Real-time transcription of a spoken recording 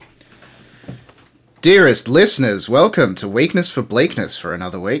Dearest listeners, welcome to Weakness for Bleakness for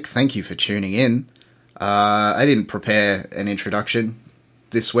another week. Thank you for tuning in. I didn't prepare an introduction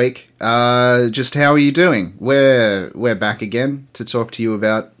this week. Just how are you doing? We're back again to talk to you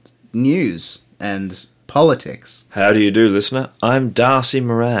about news and politics. How do you do, listener? I'm Darcy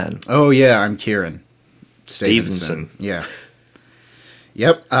Moran. Oh yeah, I'm Kieran Stevenson. Yeah.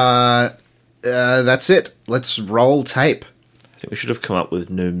 Yep. That's it. Let's roll tape. I think we should have come up with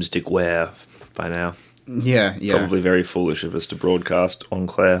Nooms Dick Ware by now. Yeah. Probably very foolish of us to broadcast on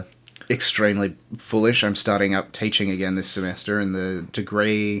Claire. Extremely foolish. I'm starting up teaching again this semester, and the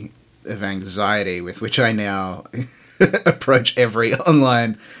degree of anxiety with which I now approach every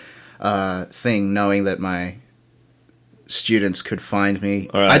online thing, knowing that my students could find me.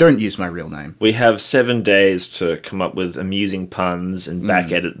 Right. I don't use my real name. We have 7 days to come up with amusing puns and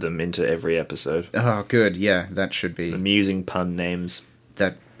back-edit them into every episode. Oh, good. Yeah, that should be... Amusing pun names.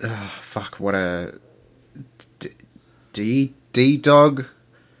 That... fuck, what a... D-Dog...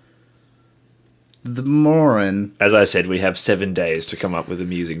 The Moran. As I said, we have 7 days to come up with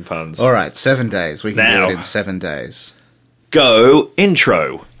amusing puns. Alright, 7 days. We can Now. do it in 7 days. Go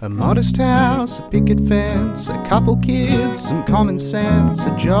intro. A modest house, a picket fence, a couple kids, some common sense,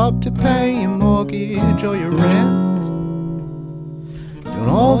 a job to pay your mortgage or your rent. And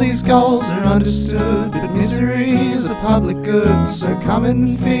all these goals are understood, but misery is a public good, so come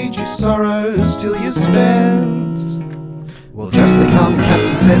and feed your sorrows till you're spent. Well, just to come, the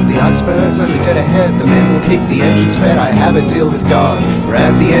captain said, the iceberg's only dead ahead, the men will keep the engines fed, I have a deal with God. We're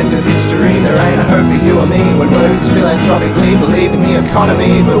at the end of history, there ain't a hope for you or me, when workers philanthropically believe in the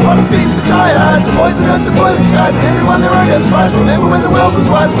economy. But what a feast for tired eyes, the poison earth, the boiling skies, and everyone their own damn spice. Remember when the world was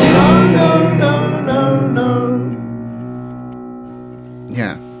wise? Well, no.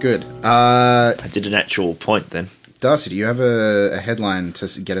 Yeah, good. I did an actual point then. Darcy, do you have a headline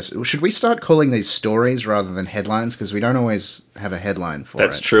to get us... Should we start calling these stories rather than headlines? Because we don't always have a headline for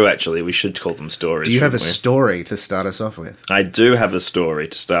That's it. true, actually. We should call them stories. Do you have a shouldn't we? story to start us off with? I do have a story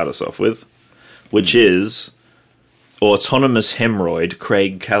to start us off with, which is autonomous hemorrhoid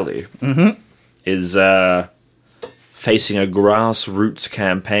Craig Kelly is facing a grassroots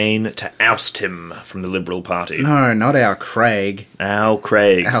campaign to oust him from the Liberal Party. No, not our Craig. Our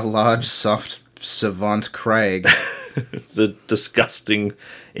Craig. Our large, soft, savant Craig. The disgusting,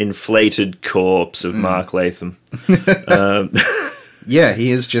 inflated corpse of Mark Latham. Yeah,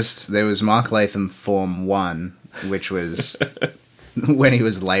 he is just... There was Mark Latham Form 1, which was when he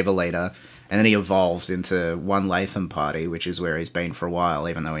was Labour leader, and then he evolved into One Latham Party, which is where he's been for a while,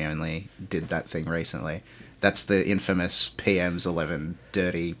 even though he only did that thing recently. That's the infamous PM's 11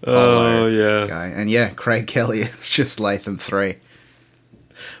 dirty polo guy. And yeah, Craig Kelly is just Latham 3.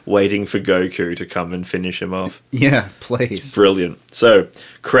 Waiting for Goku to come and finish him off. Yeah, please. Brilliant. So,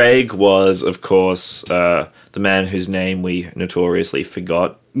 Craig was, of course, the man whose name we notoriously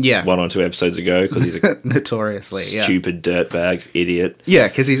forgot 1 or 2 episodes ago because he's a Notoriously, stupid dirtbag idiot. Yeah,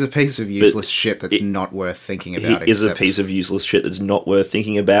 because he's a piece of useless shit that's not worth thinking about. He is a piece of useless shit that's not worth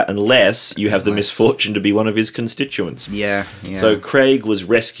thinking about unless you have the misfortune to be one of his constituents. Yeah. So Craig was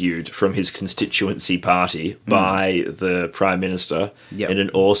rescued from his constituency party by the Prime Minister in an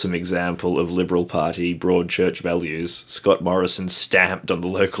awesome example of Liberal Party broad church values. Scott Morrison stamped on the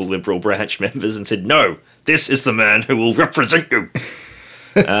local Liberal branch members and said, "No, this is the man who will represent you."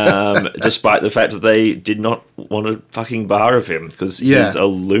 Despite the fact that they did not want a fucking bar of him because he's a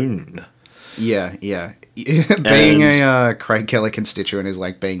loon. Yeah. Being a Craig Kelly constituent is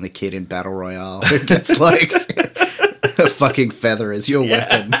like being the kid in Battle Royale who gets like a fucking feather as your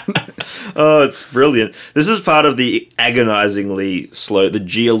weapon. Oh, it's brilliant. This is part of the agonizingly slow, the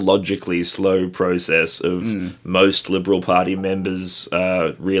geologically slow process of most Liberal Party members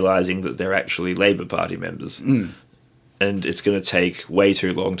realizing that they're actually Labour Party members. And it's going to take way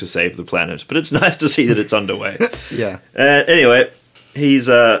too long to save the planet. But it's nice to see that it's underway. Yeah. Anyway, he's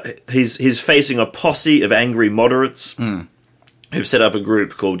facing a posse of angry moderates who've set up a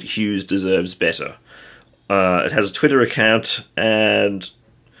group called Hughes Deserves Better. It has a Twitter account, and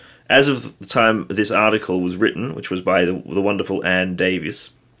as of the time this article was written, which was by the wonderful Anne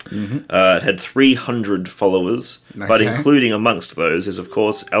Davis, it had 300 followers, but including amongst those is, of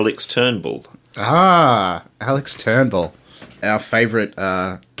course, Alex Turnbull. Ah, Alex Turnbull, our favourite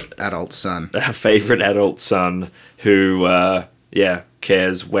adult son. Our favourite adult son who,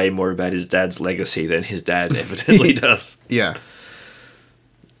 cares way more about his dad's legacy than his dad evidently does. Yeah.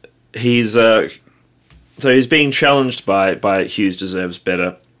 He's being challenged by Hughes Deserves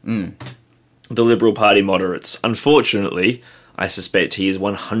Better, the Liberal Party moderates. Unfortunately, I suspect he is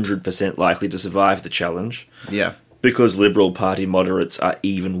 100% likely to survive the challenge. Yeah. because Liberal Party moderates are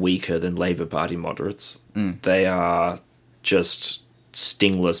even weaker than Labour Party moderates. They are just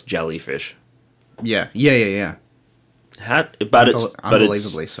stingless jellyfish. Yeah.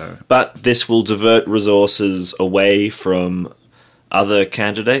 Unbelievably so. But this will divert resources away from other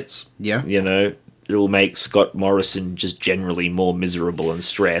candidates. Yeah. You know, it will make Scott Morrison just generally more miserable and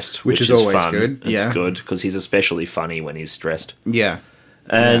stressed, Which is always fun. good. It's good because he's especially funny when he's stressed. Yeah.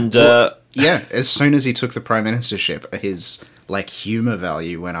 And as soon as he took the prime ministership, his humour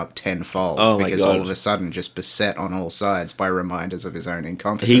value went up tenfold. Oh my because God. all of a sudden just beset on all sides by reminders of his own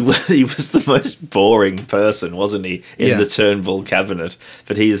incompetence. he was the most boring person, wasn't he, in the Turnbull cabinet?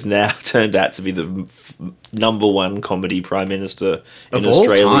 But he has now turned out to be the number one comedy prime minister in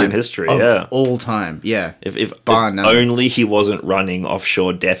Australian history. All time. Yeah. If Bar none. only he wasn't running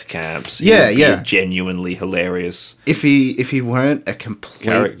offshore death camps. He would be genuinely hilarious. If he weren't a complete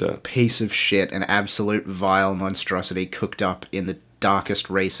Character. piece of shit, an absolute vile monstrosity cooked up in the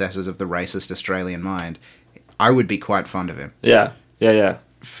darkest recesses of the racist Australian mind, I would be quite fond of him. Yeah.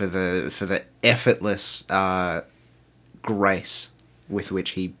 For the effortless grace with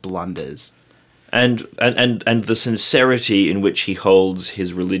which he blunders. And the sincerity in which he holds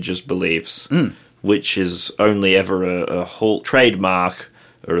his religious beliefs, which is only ever a whole trademark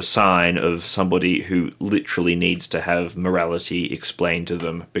or a sign of somebody who literally needs to have morality explained to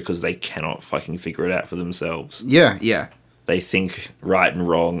them because they cannot fucking figure it out for themselves. Yeah. They think right and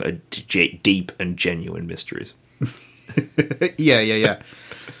wrong are deep and genuine mysteries. Yeah.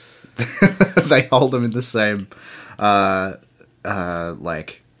 They hold them in the same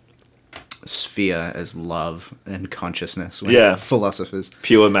sphere as love and consciousness. Philosophers.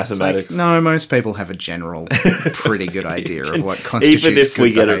 Pure mathematics. No, most people have a general pretty good idea of what constitutes even if good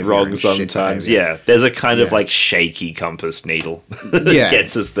we get it behaviour wrong and shit sometimes. behaviour. There's a kind of shaky compass needle that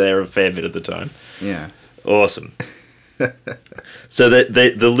gets us there a fair bit of the time. Yeah. Awesome. So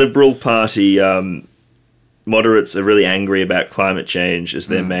the Liberal Party moderates are really angry about climate change as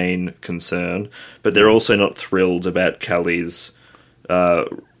their main concern, but they're also not thrilled about Kelly's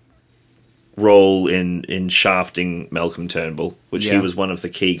role in shafting Malcolm Turnbull, which he was one of the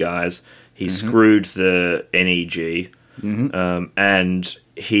key guys. He screwed the NEG, and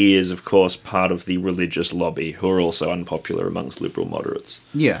he is, of course, part of the religious lobby, who are also unpopular amongst Liberal moderates.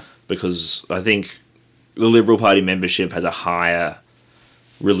 Yeah. Because I think the Liberal Party membership has a higher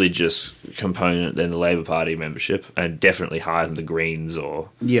religious component than the Labour Party membership, and definitely higher than the Greens or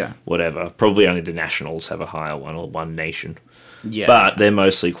whatever. Probably only the Nationals have a higher one, or One Nation. Yeah. But they're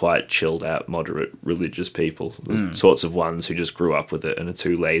mostly quite chilled out, moderate religious people. The sorts of ones who just grew up with it and are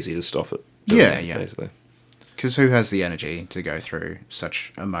too lazy to stop it. Basically. Because who has the energy to go through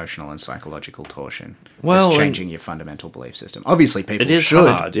such emotional and psychological torsion? Well, as changing your fundamental belief system. Obviously, people it is should.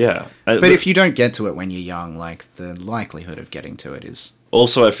 hard, yeah. But if you don't get to it when you're young, the likelihood of getting to it is...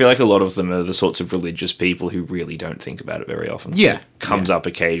 Also, I feel like a lot of them are the sorts of religious people who really don't think about it very often. Yeah. It comes up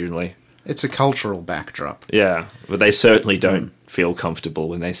occasionally. It's a cultural backdrop. Yeah, but they certainly don't feel comfortable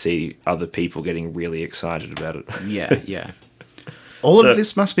when they see other people getting really excited about it. Yeah. All of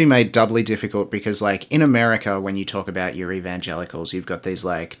this must be made doubly difficult because, in America, when you talk about your evangelicals, you've got these,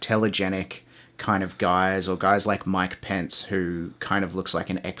 telegenic kind of guys, or guys like Mike Pence, who kind of looks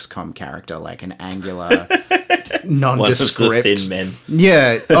like an XCOM character, like an angular, nondescript... One of the thin men.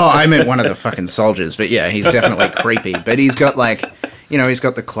 Yeah. Oh, I meant one of the fucking soldiers, but yeah, he's definitely creepy. But he's got, he's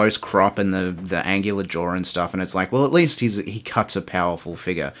got the close crop and the angular jaw and stuff, and it's at least he cuts a powerful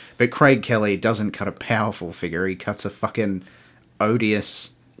figure. But Craig Kelly doesn't cut a powerful figure, he cuts a fucking...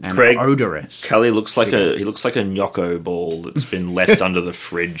 odious and odorous. Kelly looks like a gnocco ball that's been left under the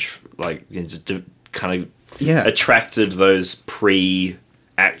fridge, just kind of attracted those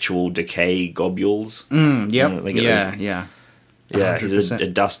pre-actual decay globules. Yeah. Yeah, he's a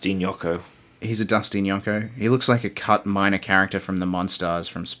dusty gnocco. He's a dusty gnocco. He looks like a cut minor character from the Monstars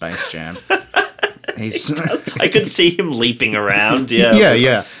from Space Jam. I could see him leaping around.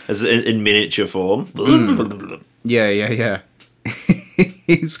 Yeah. As in miniature form. Yeah.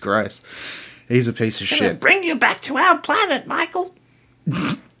 He's gross. He's a piece of shit. Bring you back to our planet, Michael.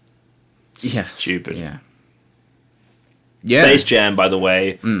 Stupid. Yeah. Space Jam, by the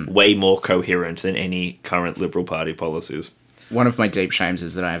way, way more coherent than any current Liberal Party policies. One of my deep shames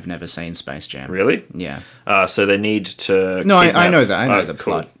is that I have never seen Space Jam. Really? Yeah. So they need to... No, I know that. I know the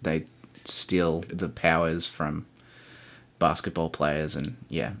cool. plot. They steal the powers from basketball players and...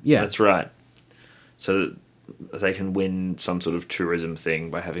 Yeah. That's right. So they can win some sort of tourism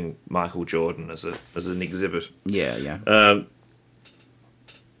thing by having Michael Jordan as an exhibit. Yeah.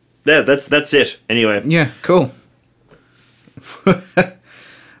 Yeah, that's it. Anyway. Yeah, cool.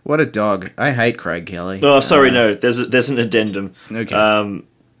 What a dog. I hate Craig Kelly. Oh, sorry, no. There's an addendum. Okay.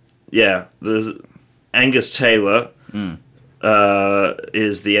 Yeah, there's Angus Taylor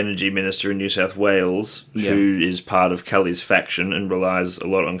is the Energy Minister in New South Wales, who is part of Kelly's faction and relies a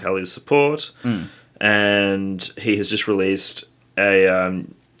lot on Kelly's support. And he has just released a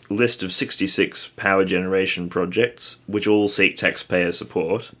list of 66 power generation projects, which all seek taxpayer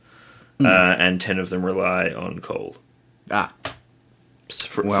support, and 10 of them rely on coal.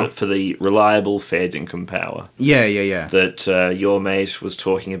 For the reliable fair income power. Yeah. That your mate was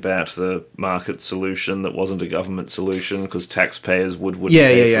talking about the market solution that wasn't a government solution because taxpayers wouldn't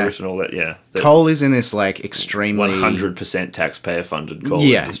pay for it and all that. Yeah, coal is in this like extremely 100% taxpayer funded coal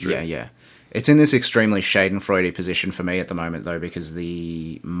industry. Yeah. It's in this extremely Schadenfreudy position for me at the moment, though, because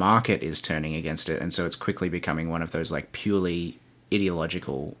the market is turning against it, and so it's quickly becoming one of those like purely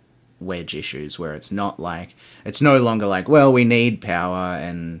ideological wedge issues where it's no longer like, well, we need power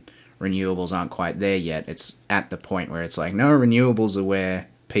and renewables aren't quite there yet. It's at the point where it's like, no, renewables are where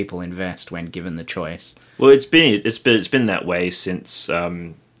people invest when given the choice. Well, it's been that way since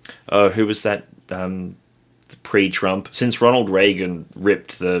who was that pre-Trump, since Ronald Reagan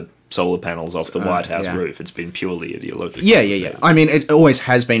ripped the solar panels off the White House roof. It's been purely ideological. Yeah. I mean, it always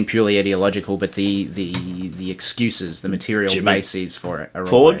has been purely ideological, but the excuses, the material bases for it are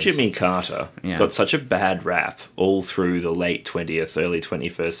Poor Jimmy Carter got such a bad rap all through the late 20th, early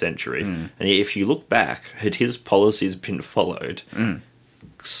 21st century. And if you look back, had his policies been followed,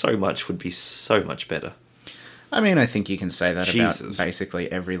 so much would be so much better. I mean, I think you can say that about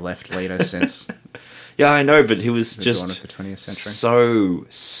basically every left leader since... Yeah, I know, but he was just of the 20th century.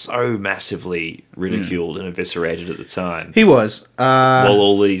 so massively ridiculed and eviscerated at the time. He was. While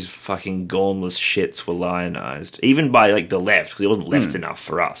all these fucking gormless shits were lionized. Even by, like, the left, because he wasn't left enough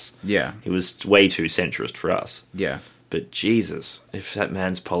for us. Yeah. He was way too centrist for us. Yeah. But Jesus, if that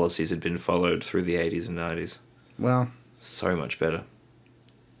man's policies had been followed through the 80s and 90s. Well. So much better.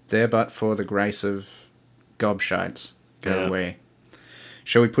 There but for the grace of gobshites. Go away.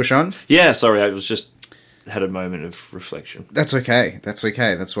 Shall we push on? Yeah, sorry, I was just... had a moment of reflection. That's okay. That's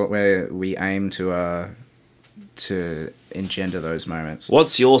what we aim to engender those moments.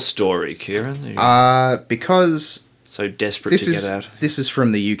 What's your story, Kieran? Because so desperate to get out. This is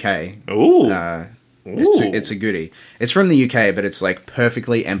from the UK. Ooh. It's a goodie. It's from the UK, but it's like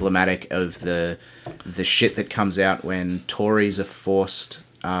perfectly emblematic of the shit that comes out when Tories are forced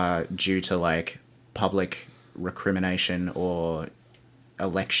due to like public recrimination or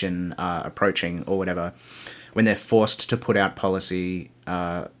election approaching or whatever, when they're forced to put out policy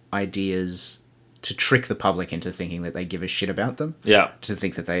ideas to trick the public into thinking that they give a shit about them. Yeah. To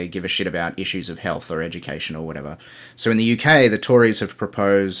think that they give a shit about issues of health or education or whatever. So in the UK, the Tories have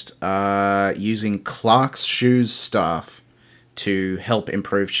proposed using Clark's Shoes staff to help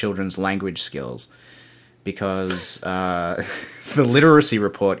improve children's language skills. Because the literacy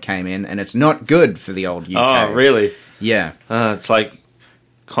report came in and it's not good for the old UK. Oh, really? Yeah. It's like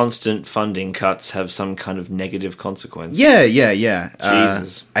constant funding cuts have some kind of negative consequence. Yeah.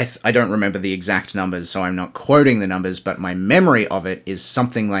 Jesus. I don't remember the exact numbers, so I'm not quoting the numbers, but my memory of it is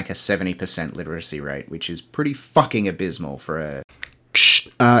something like a 70% literacy rate, which is pretty fucking abysmal for a...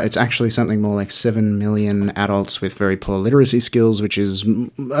 it's actually something more like 7 million adults with very poor literacy skills, which is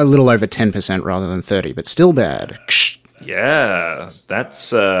a little over 10% rather than 30, but still bad. Yeah,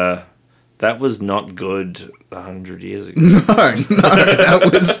 that was not good 100 years ago. No,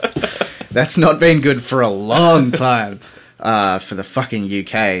 that's not been good for a long time for the fucking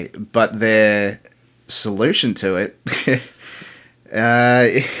UK. But their solution to it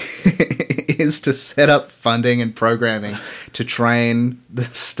is to set up funding and programming to train the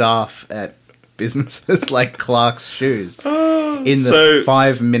staff at businesses like Clark's Shoes in the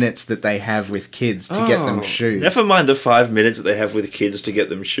 5 minutes that they have with kids to get them shoes. Never mind the 5 minutes that they have with kids to get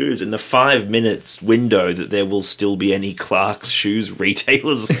them shoes. In the 5 minutes window that there will still be any Clark's Shoes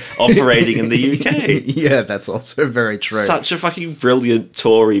retailers operating in the UK. Yeah, that's also very true. Such a fucking brilliant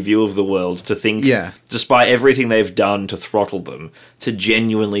Tory view of the world to think, despite everything they've done to throttle them, to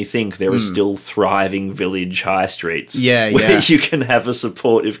genuinely think there are still thriving village high streets where you can have a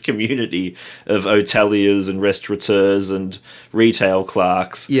supportive community of hoteliers and restaurateurs and retail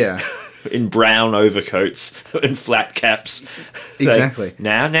clerks in brown overcoats and flat caps. Exactly.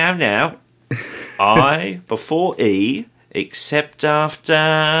 Now. I, before E, except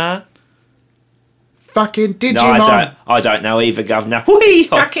after... Fucking Digimon. No, I don't know either, Governor. Whee!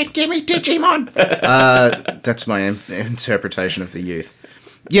 Fucking give me Digimon. That's my interpretation of the youth.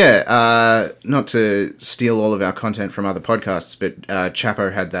 Yeah, not to steal all of our content from other podcasts, but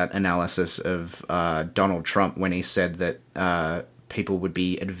Chapo had that analysis of Donald Trump when he said that people would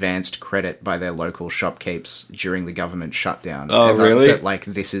be advanced credit by their local shopkeepers during the government shutdown. Oh, And really? That, like,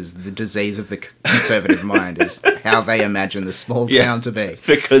 this is the disease of the conservative mind, is how they imagine the small town to be.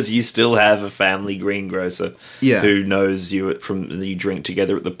 Because you still have a family greengrocer Yeah. who knows you you drink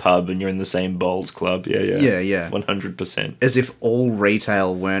together at the pub and you're in the same bowls club. Yeah. 100%. As if all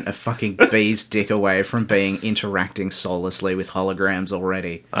retail weren't a fucking bee's dick away from being interacting soullessly with holograms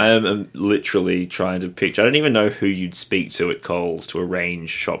already. I am literally trying to picture. I don't even know who you'd speak to at Coles to arrange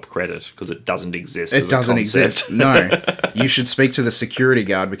shop credit because it doesn't exist. It as a doesn't concept. exist. No. You should speak to the security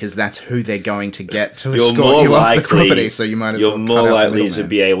guard because that's who they're going to get to You're escort more you off the likely. property, so you might as You're well more cut out the likely to middleman.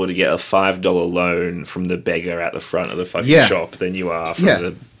 be able to get a $5 loan from the beggar at the front of the fucking Yeah. shop than you are from Yeah.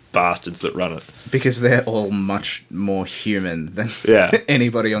 the bastards that run it. Because they're all much more human than Yeah.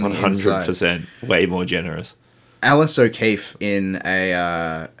 anybody on the inside. 100%. Way more generous. Alice O'Keefe in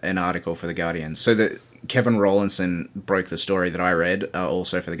an article for The Guardian. So that Kevin Rawlinson broke the story that I read,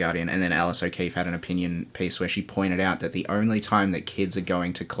 also for The Guardian, and then Alice O'Keefe had an opinion piece where she pointed out that the only time that kids are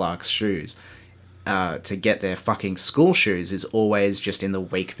going to Clark's Shoes to get their fucking school shoes is always just in the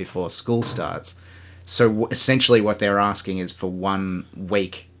week before school starts. So essentially what they're asking is for 1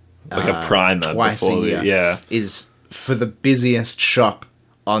 week, Like a primer twice before a year, yeah. is for the busiest shop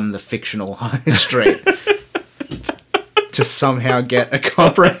on the fictional high street to somehow get a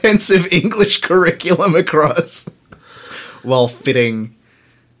comprehensive English curriculum across while fitting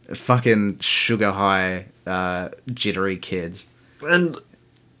fucking sugar high jittery kids. And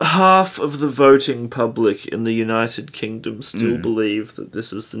half of the voting public in the United Kingdom still believe that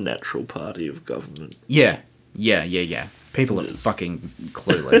this is the natural party of government. Yeah. People are fucking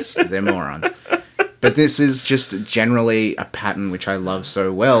clueless. They're morons. But this is just generally a pattern which I love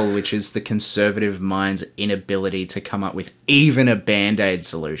so well, which is the conservative mind's inability to come up with even a band-aid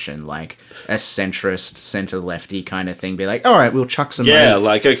solution, like a centrist, centre-lefty kind of thing. Be like, all right, we'll chuck some Yeah, money.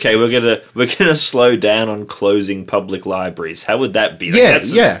 like okay, we're gonna slow down on closing public libraries. How would that be? Like, Yeah,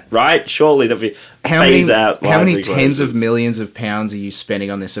 that's yeah. right. Surely that'd be How phase out. many library tens of closures. millions of pounds are you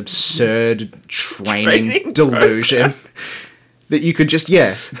spending on this absurd training Training delusion that you could just,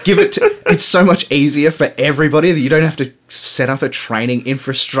 give it to... It's so much easier for everybody that you don't have to set up a training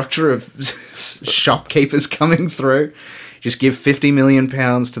infrastructure of shopkeepers coming through. Just give £50 million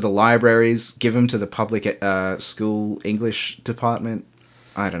to the libraries, give them to the public school English department.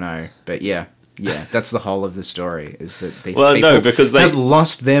 I don't know, but yeah, that's the whole of the story, is that these people because they have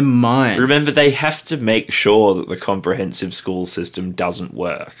lost their minds. Remember, they have to make sure that the comprehensive school system doesn't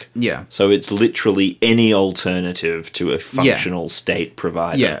work. Yeah. So it's literally any alternative to a functional state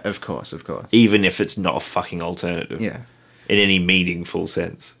provider. Yeah, of course. Even if it's not a fucking alternative. Yeah. In any meaningful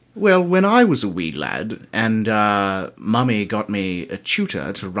sense. Well, when I was a wee lad, and Mummy got me a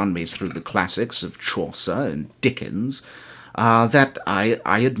tutor to run me through the classics of Chaucer and Dickens, that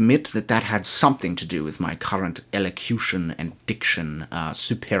I admit that had something to do with my current elocution and diction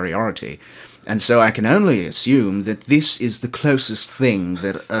superiority. And so I can only assume that this is the closest thing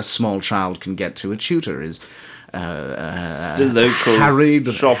that a small child can get to a tutor, is The local harried,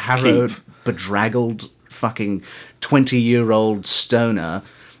 shopkeep. harrowed, bedraggled fucking 20-year-old stoner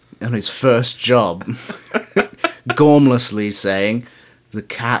on his first job, gormlessly saying, "The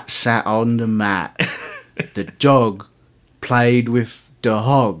cat sat on the mat. The dog played with the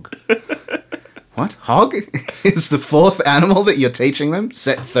hog." What? Hog is the fourth animal that you're teaching them?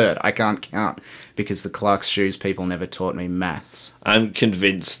 Set third. I can't count because the Clark's Shoes people never taught me maths. I'm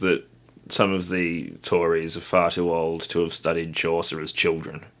convinced that some of the Tories are far too old to have studied Chaucer as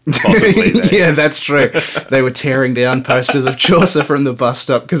children. Possibly. Yeah, that's true. They were tearing down posters of Chaucer from the bus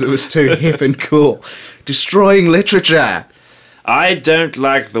stop because it was too hip and cool. Destroying literature. I don't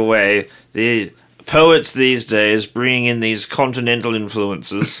like the way the poets these days bring in these continental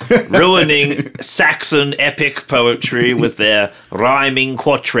influences, ruining Saxon epic poetry with their rhyming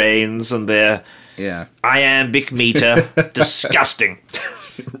quatrains and their Yeah. iambic meter. Disgusting.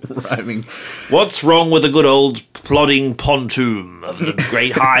 Rhyming. What's wrong with a good old plodding pontoon of the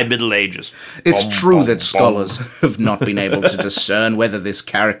great high Middle Ages? It's Bom, true bom, that bom. scholars have not been able to discern whether this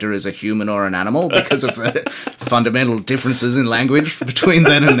character is a human or an animal because of the fundamental differences in language between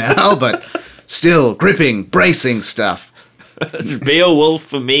then and now, but still, gripping, bracing stuff. Be a wolf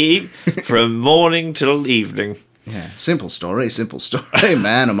for me from morning till evening. Yeah, simple story,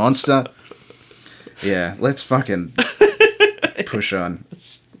 man, a monster. Yeah, let's fucking push on.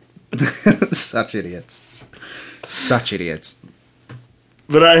 Such idiots. Such idiots.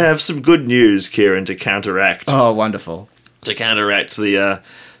 But I have some good news, Kieran, to counteract Oh, wonderful. the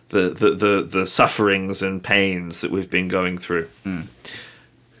sufferings and pains that we've been going through.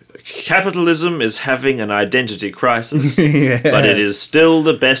 Capitalism is having an identity crisis, Yes. but it is still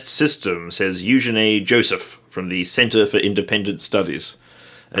the best system, says Eugene Joseph from the Center for Independent Studies.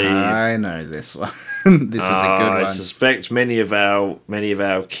 I know this one. This is a good I one. suspect many of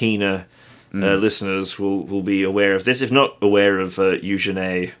our keener listeners will be aware of this, if not aware of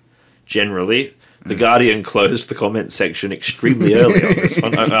Eugene generally. The Guardian closed the comment section extremely early on this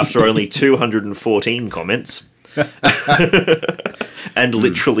one, after only 214 comments. And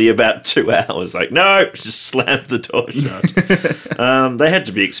literally about 2 hours. Like, no, just slammed the door shut. They had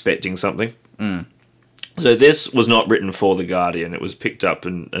to be expecting something. So this was not written for The Guardian. It was picked up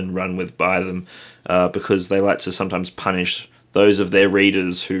and run with by them because they like to sometimes punish those of their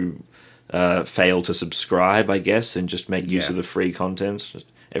readers who fail to subscribe, I guess, and just make use of the free content. Just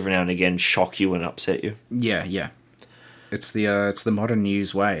every now and again shock you and upset you. Yeah. It's the modern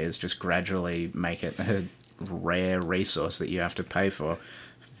news way, is just gradually make it a rare resource that you have to pay for,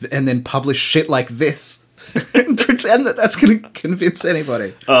 and then publish shit like this and pretend that that's going to convince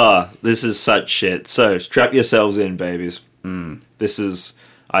anybody. This is such shit. So strap yourselves in, babies. This is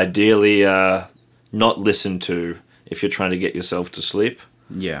ideally not listened to if you're trying to get yourself to sleep.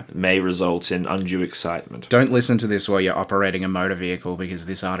 Yeah. It may result in undue excitement. Don't listen to this while you're operating a motor vehicle, because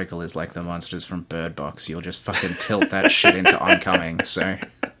this article is like the monsters from Bird Box. You'll just fucking tilt that shit into oncoming. So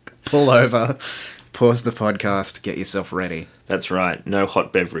pull over, pause the podcast, get yourself ready. That's right. No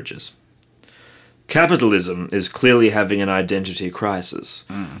hot beverages. Capitalism is clearly having an identity crisis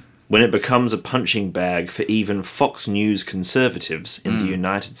when it becomes a punching bag for even Fox News conservatives in the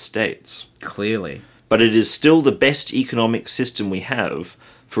United States. Clearly. But it is still the best economic system we have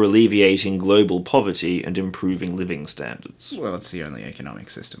for alleviating global poverty and improving living standards. Well, it's the only economic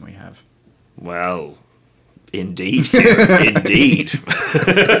system we have. Well, indeed, Kieran, indeed.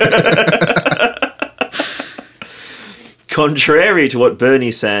 Contrary to what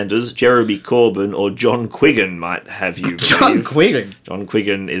Bernie Sanders, Jeremy Corbyn, or John Quiggin might have you believe, John Quiggin? John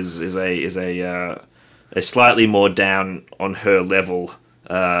Quiggin is a slightly more down on her level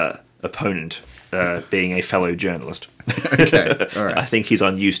opponent, being a fellow journalist. Okay, all right. I think he's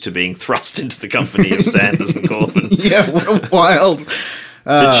unused to being thrust into the company of Sanders and Corbyn. Yeah, what a wild...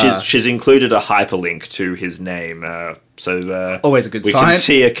 But she's included a hyperlink to his name, so always a good we sign. can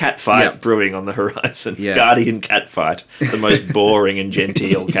see a catfight Yeah. brewing on the horizon. Yeah. Guardian catfight, the most boring and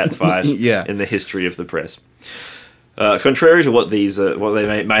genteel catfight Yeah. in the history of the press. Contrary to what they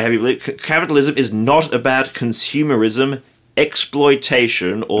may have you believe, capitalism is not about consumerism,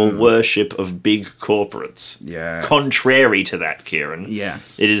 exploitation, or worship of big corporates. Yeah. Contrary to that, Kieran.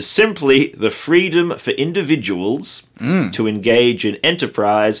 Yes. It is simply the freedom for individuals to engage in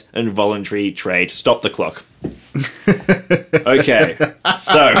enterprise and voluntary trade. Stop the clock. Okay,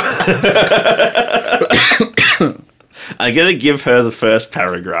 so I'm going to give her the first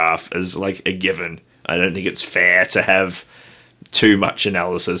paragraph as like a given. I don't think it's fair to have too much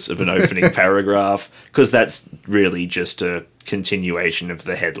analysis of an opening paragraph, because that's really just a continuation of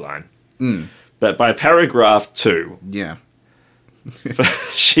the headline. But by paragraph 2, Yeah.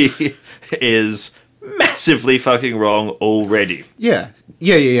 she is massively fucking wrong already. Yeah,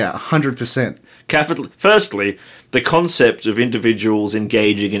 100%. Firstly, the concept of individuals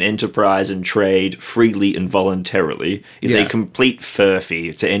engaging in enterprise and trade freely and voluntarily is a Yeah. complete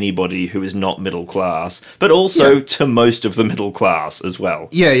furphy to anybody who is not middle class, but also to most of the middle class as well.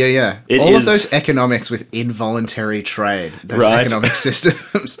 Yeah. It All of is- those economics with involuntary trade, those Right. economic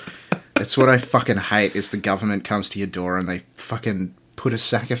systems. That's what I fucking hate, is the government comes to your door and they fucking put a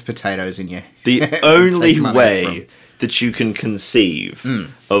sack of potatoes in your The hand and only take money way that you can conceive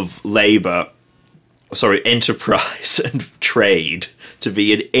of enterprise and trade to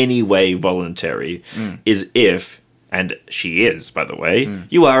be in any way voluntary is if, and she is, by the way,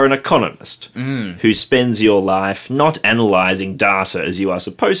 you are an economist who spends your life not analysing data as you are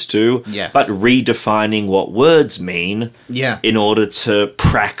supposed to, Yes. but redefining what words mean Yeah. in order to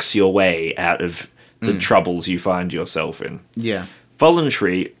prax your way out of the troubles you find yourself in. Yeah.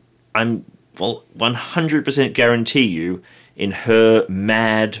 Voluntary, 100% guarantee you, in her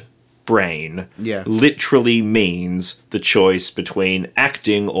mad brain, Yeah. literally means the choice between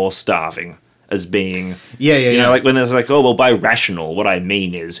acting or starving as being... Yeah. You know, like when it's like, oh, well, by rational, what I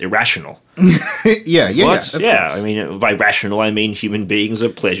mean is irrational. Yeah. What? of Yeah, course. I mean, by rational, I mean human beings are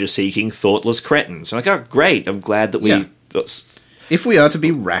pleasure-seeking, thoughtless cretins. I'm like, oh, great, I'm glad that we... Yeah. If we are to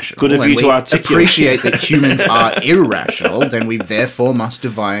be rational, Good of and you to we articulate. appreciate that humans are irrational, then we therefore must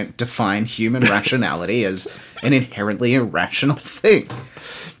define human rationality as an inherently irrational thing.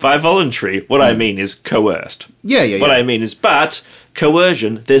 By voluntary, what I mean is coerced. Yeah. What I mean is, but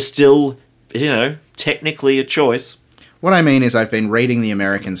coercion, there's still, technically a choice. What I mean is I've been reading the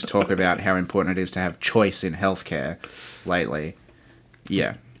Americans talk about how important it is to have choice in healthcare lately.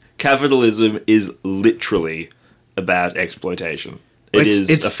 Yeah. Capitalism is literally about exploitation.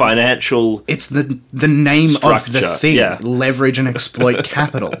 It's a financial... It's the name structure, of the thing. yeah. Leverage and exploit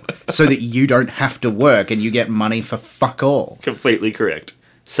capital so that you don't have to work and you get money for fuck all. Completely correct.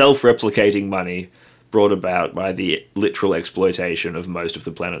 Self-replicating money brought about by the literal exploitation of most of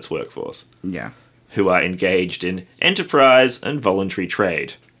the planet's workforce, Yeah. who are engaged in enterprise and voluntary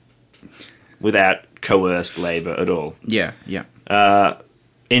trade without coerced labour at all. Yeah, yeah.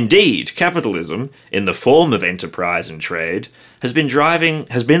 Indeed, capitalism, in the form of enterprise and trade, has been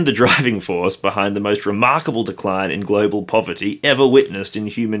the driving force behind the most remarkable decline in global poverty ever witnessed in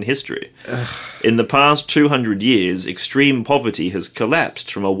human history. In the past 200 years, extreme poverty has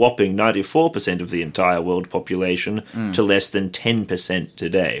collapsed from a whopping 94% of the entire world population to less than 10%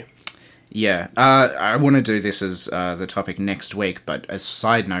 today. Yeah, I want to do this as the topic next week, but a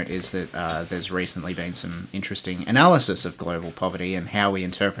side note is that there's recently been some interesting analysis of global poverty and how we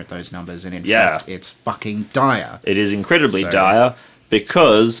interpret those numbers, and in fact, it's fucking dire. It is incredibly dire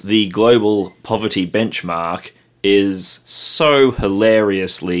because the global poverty benchmark is so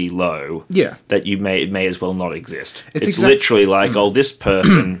hilariously low that it may as well not exist. It's literally like, this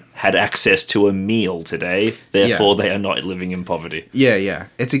person had access to a meal today, therefore they are not living in poverty. Yeah, yeah.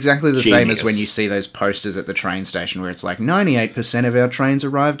 It's exactly the same as when you see those posters at the train station where it's like, 98% of our trains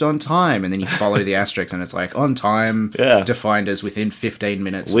arrived on time, and then you follow the asterisks and it's like, on time, defined as within 15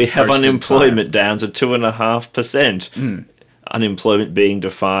 minutes. We have unemployment down to 2.5%. Unemployment being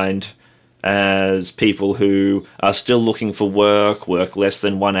defined as people who are still looking for work less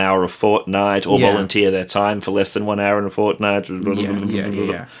than 1 hour a fortnight, or volunteer their time for less than 1 hour in a fortnight.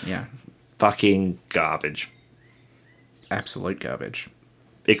 Yeah. Fucking garbage. Absolute garbage.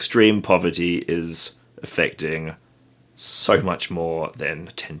 Extreme poverty is affecting so much more than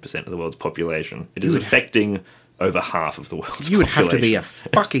 10% of the world's population. It is affecting over half of the world's population. You would have to be a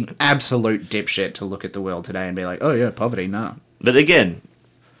fucking absolute dipshit to look at the world today and be like, oh yeah, poverty, nah. But again,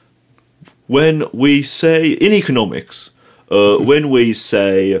 when we say, in economics, when we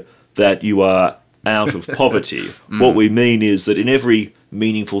say that you are out of poverty, what we mean is that in every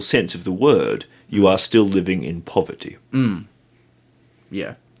meaningful sense of the word, you are still living in poverty.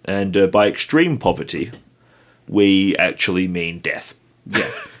 Yeah. And by extreme poverty, we actually mean death.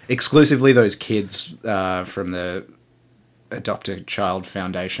 Yeah. Exclusively those kids from the Adopt a Child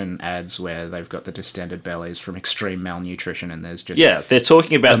Foundation ads where they've got the distended bellies from extreme malnutrition, and there's just... Yeah, they're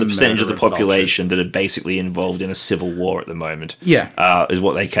talking about the percentage of the population that are basically involved in a civil war at the moment. Yeah. Is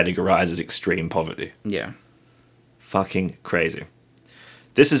what they categorize as extreme poverty. Yeah. Fucking crazy.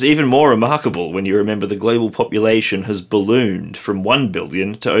 This is even more remarkable when you remember the global population has ballooned from 1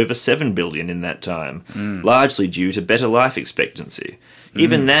 billion to over 7 billion in that time, largely due to better life expectancy.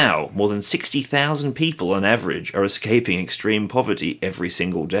 Even now, more than 60,000 people on average are escaping extreme poverty every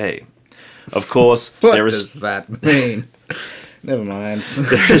single day. Of course, what does that mean? Never mind.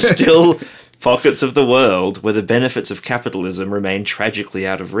 There are still pockets of the world where the benefits of capitalism remain tragically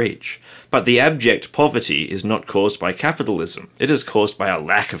out of reach. But the abject poverty is not caused by capitalism. It is caused by a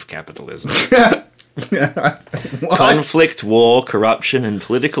lack of capitalism. Conflict, war, corruption, and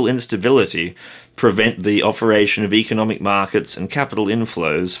political instability prevent the operation of economic markets and capital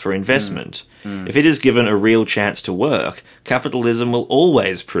inflows for investment. If it is given a real chance to work, capitalism will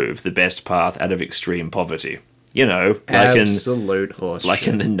always prove the best path out of extreme poverty. You know, like in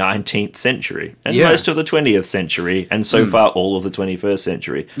the 19th century, and most of the 20th century, and so far all of the 21st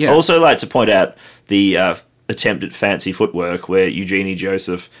century. I also like to point out the attempt at fancy footwork where Eugenie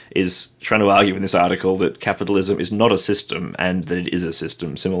Joseph is trying to argue in this article that capitalism is not a system and that it is a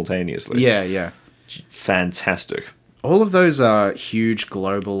system simultaneously. Yeah. Fantastic. All of those huge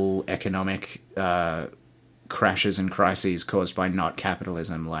global economic crashes and crises caused by not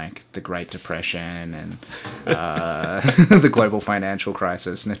capitalism, like the Great Depression and the global financial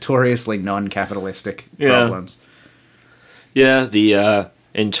crisis, notoriously non-capitalistic problems. Yeah, the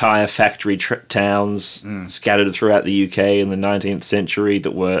entire factory towns scattered throughout the UK in the 19th century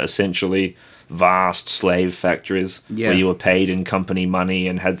that were essentially vast slave factories where you were paid in company money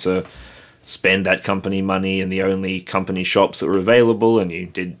and had to spend that company money in the only company shops that were available, and you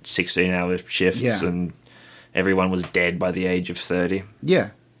did 16-hour shifts and everyone was dead by the age of 30. Yeah.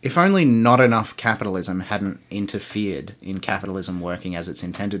 If only not enough capitalism hadn't interfered in capitalism working as it's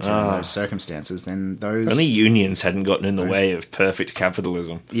intended to in those circumstances, then those... Only unions hadn't gotten in the way of perfect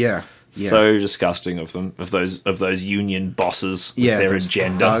capitalism. Yeah. So disgusting of them, of those union bosses with their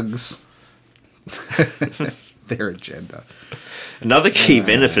agenda. Thugs. Their agenda. Another key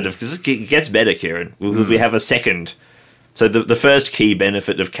benefit of this, it gets better, Kieran. We have a second So the first key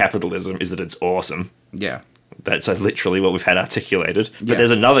benefit of capitalism is that it's awesome. Yeah. That's literally what we've had articulated. But Yeah.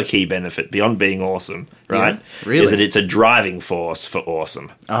 there's another key benefit beyond being awesome, right? Yeah, really? Is that it's a driving force for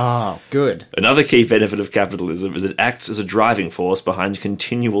awesome. Oh, good. Another key benefit of capitalism is it acts as a driving force behind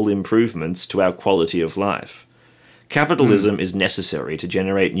continual improvements to our quality of life. Capitalism is necessary to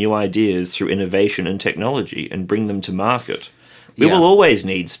generate new ideas through innovation and technology and bring them to market. We Yeah. will always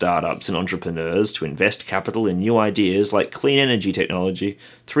need startups and entrepreneurs to invest capital in new ideas like clean energy technology,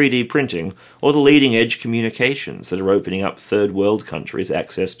 3D printing, or the leading edge communications that are opening up third world countries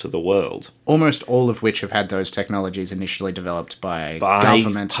access to the world. Almost all of which have had those technologies initially developed by By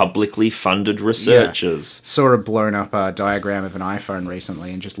government. publicly funded researchers. Saw a blown up diagram of an iPhone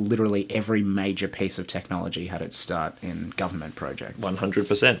recently, and just literally every major piece of technology had its start in government projects.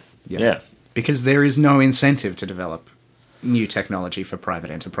 100%. Yeah. Because there is no incentive to develop new technology for private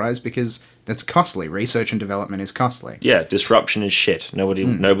enterprise because that's costly. Research and development is costly. Yeah, disruption is shit.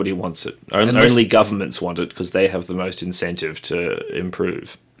 Nobody wants it. Only governments want it because they have the most incentive to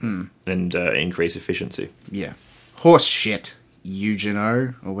improve and increase efficiency. Yeah. Horse shit.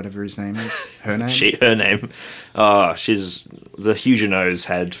 Huguenot, or whatever his name is. Her name? Her name. The Huguenots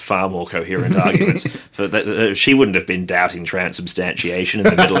had far more coherent arguments. She wouldn't have been doubting transubstantiation in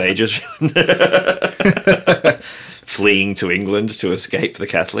the Middle Ages. Fleeing to England to escape the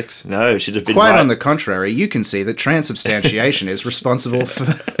Catholics. No, she'd have been Quite right. on the contrary, you can see that transubstantiation is responsible for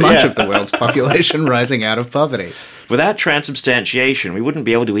much of the world's population rising out of poverty. Without transubstantiation, we wouldn't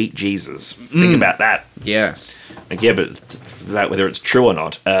be able to eat Jesus. Think about that. Yes. Like, yeah, but it's about whether it's true or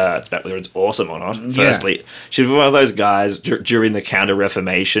not. It's about whether it's awesome or not. Yeah. Firstly, she's one of those guys during the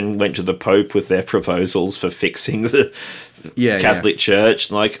Counter-Reformation went to the Pope with their proposals for fixing the Catholic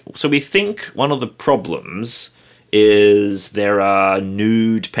Church. Like, so we think one of the problems is there are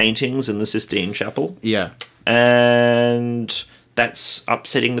nude paintings in the Sistine Chapel. Yeah. And that's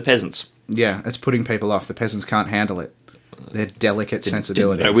upsetting the peasants. Yeah, it's putting people off. The peasants can't handle it. Their delicate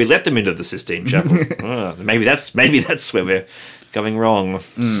sensibilities. No, we let them into the Sistine Chapel. Maybe that's where we're going wrong.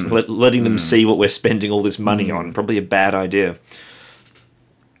 Letting them see what we're spending all this money on. Probably a bad idea.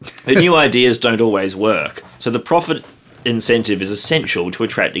 The new ideas don't always work. So the profit incentive is essential to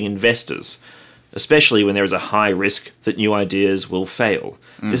attracting investors, especially when there is a high risk that new ideas will fail.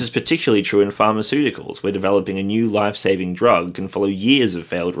 This is particularly true in pharmaceuticals, where developing a new life-saving drug can follow years of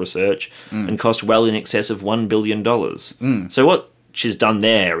failed research and cost well in excess of $1 billion. So what she's done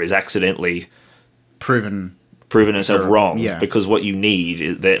there is accidentally proven herself wrong, yeah. because what you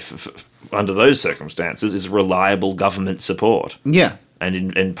need under those circumstances is reliable government support. Yeah.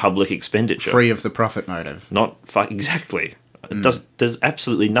 And public expenditure. Free of the profit motive. Exactly. There's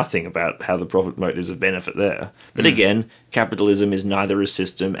absolutely nothing about how the profit motives of benefit there. But again, capitalism is neither a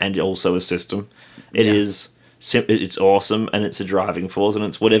system and also a system. It's awesome, and it's a driving force, and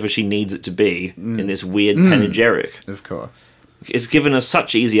it's whatever she needs it to be in this weird panegyric. Of course. It's given us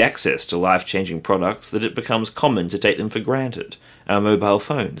such easy access to life-changing products that it becomes common to take them for granted. Our mobile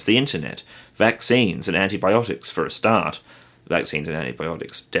phones, the internet, vaccines and antibiotics for a start. Vaccines and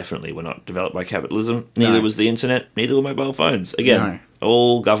antibiotics definitely were not developed by capitalism. Neither was the internet. Neither were mobile phones. Again,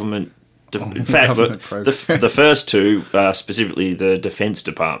 all government. In fact, the first two, specifically the Defense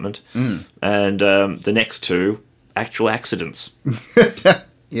Department, and the next two, actual accidents.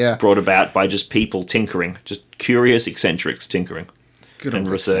 Yeah. Brought about by just people tinkering, just curious eccentrics tinkering Good and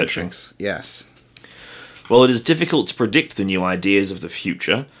old researching. eccentrics. Yes. While it is difficult to predict the new ideas of the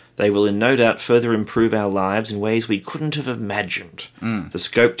future, they will no doubt further improve our lives in ways we couldn't have imagined. The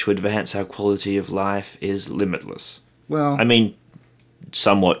scope to advance our quality of life is limitless. Well, I mean,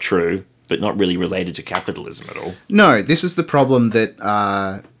 somewhat true, but not really related to capitalism at all. no, this is the problem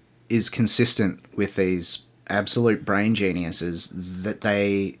that is consistent with these absolute brain geniuses, that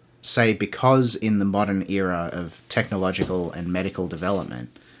they say because in the modern era of technological and medical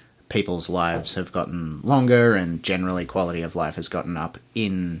development, people's lives have gotten longer and generally quality of life has gotten up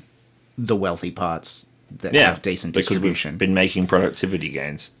in the wealthy parts that have decent distribution. Because we've been making productivity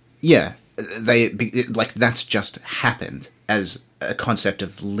gains. Yeah, that's just happened as a concept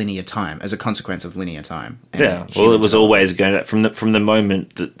of linear time, as a consequence of linear time. Yeah, well, it was always going to, from the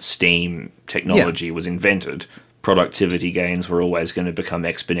moment that steam technology was invented, productivity gains were always going to become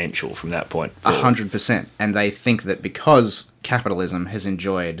exponential from that point forward. 100%. And they think that because capitalism has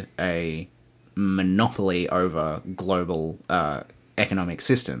enjoyed a monopoly over global economic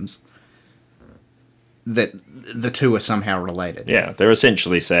systems, that the two are somehow related. Yeah, they're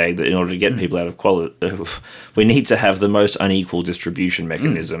essentially saying that in order to get people out of quality, we need to have the most unequal distribution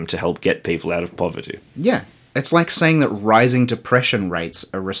mechanism to help get people out of poverty. Yeah. It's like saying that rising depression rates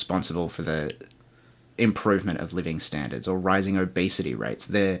are responsible for the improvement of living standards or rising obesity rates.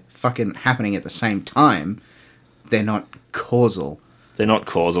 They're fucking happening at the same time. They're not causal. They're not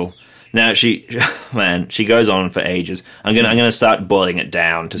causal. Now she goes on for ages. I'm gonna start boiling it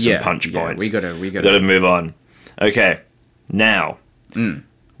down to some punch points. We gotta move on. Okay, now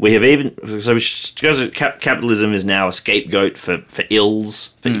we have capitalism is now a scapegoat for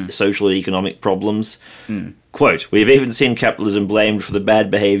ills, for social and economic problems. Quote: "We have even seen capitalism blamed for the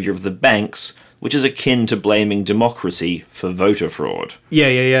bad behaviour of the banks, which is akin to blaming democracy for voter fraud."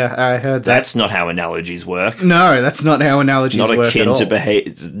 Yeah. I heard that. That's not how analogies work. No, that's not how analogies Not work akin at all.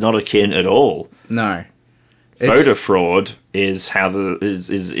 to not akin at all. No. Voter fraud is how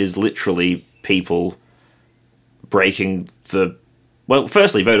is literally people breaking the. Well,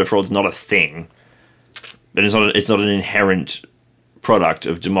 firstly, voter fraud's not a thing, but it's not an inherent product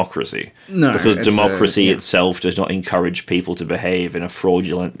of democracy. No, because it's democracy itself does not encourage people to behave in a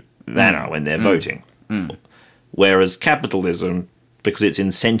fraudulent manner when they're voting. Whereas capitalism, because it's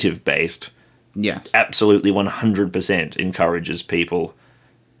incentive based, Yes. absolutely 100% encourages people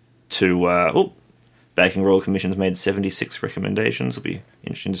to. Banking Royal Commission's made 76 recommendations. It'll be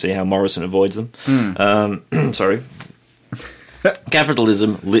interesting to see how Morrison avoids them. Sorry.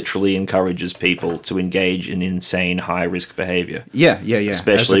 Capitalism literally encourages people to engage in insane high-risk behaviour. Yeah.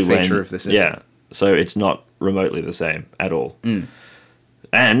 Especially As a feature when... of the system. Yeah. So it's not remotely the same at all.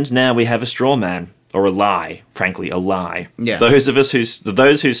 And now we have a straw man. Or a lie. Frankly, a lie. Yeah. Those who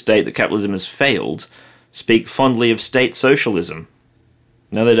state that capitalism has failed speak fondly of state socialism.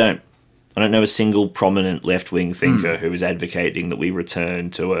 No, they don't. I don't know a single prominent left-wing thinker who is advocating that we return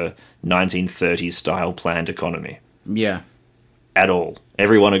to a 1930s-style planned economy. Yeah. At all.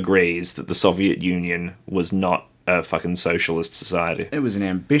 Everyone agrees that the Soviet Union was not a fucking socialist society. It was an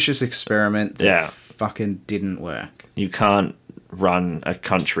ambitious experiment that fucking didn't work. You can't run a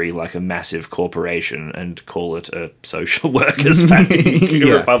country like a massive corporation and call it a social workers'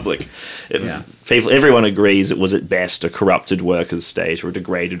 republic. Everyone agrees it was at best a corrupted workers' state or a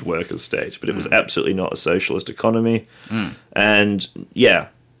degraded workers' state, but it was absolutely not a socialist economy. And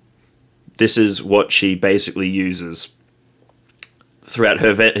this is what she basically uses throughout her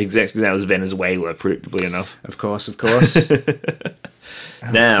example was Venezuela, predictably enough. Of course.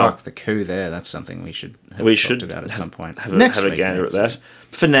 Now, fuck the coup there. That's something we should have talked about at some point. Have a gander at that.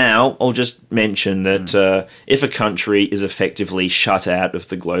 For now, I'll just mention that if a country is effectively shut out of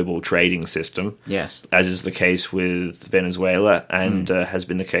the global trading system, yes, as is the case with Venezuela and has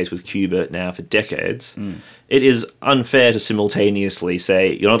been the case with Cuba now for decades, it is unfair to simultaneously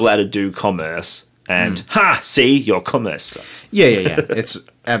say you're not allowed to do commerce and see, your commerce sucks. Yeah. It's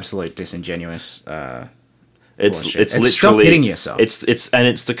absolute disingenuous. It's literally stop hitting yourself.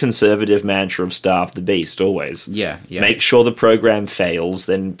 It's the conservative mantra of starve the beast always. Yeah. Make sure the program fails,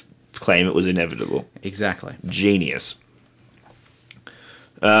 then claim it was inevitable. Exactly. Genius.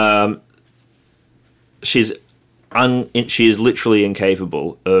 She is literally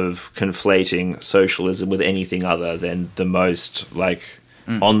incapable of conflating socialism with anything other than the most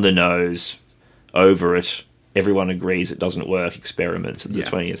on the nose, over it. Everyone agrees it doesn't work. Experiments of the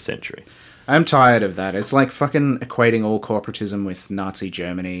 20th century. I'm tired of that. It's like fucking equating all corporatism with Nazi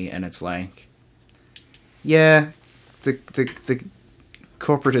Germany, and it's like, the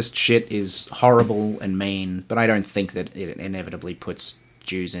corporatist shit is horrible and mean, but I don't think that it inevitably puts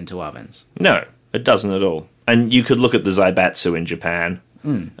Jews into ovens. No, it doesn't at all. And you could look at the Zaibatsu in Japan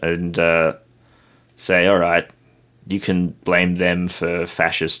and say, all right, you can blame them for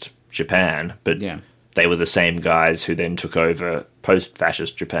fascist Japan, but they were the same guys who then took over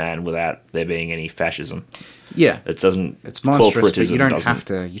post-fascist Japan without there being any fascism. Yeah, it doesn't. It's monstrous, but you don't have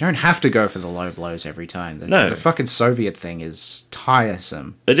to. You don't have to go for the low blows every time. The fucking Soviet thing is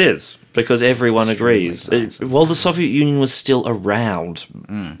tiresome. It is because everyone agrees. While the Soviet Union was still around,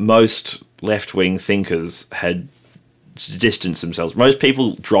 most left-wing thinkers had distanced themselves. Most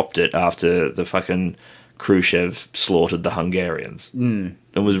people dropped it after the fucking Khrushchev slaughtered the Hungarians.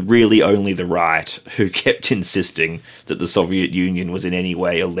 It was really only the right who kept insisting that the Soviet Union was in any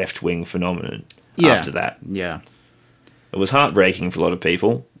way a left-wing phenomenon after that. Yeah. It was heartbreaking for a lot of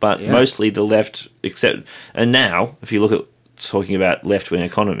people, but mostly the left, and now, if you look at talking about left-wing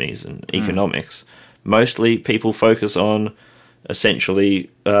economies and economics, mostly people focus on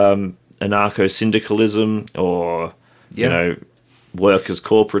essentially anarcho-syndicalism or, workers'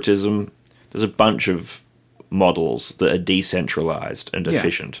 corporatism. There's a bunch of models that are decentralized and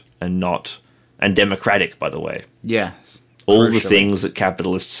efficient and democratic, by the way. Yes. All the things that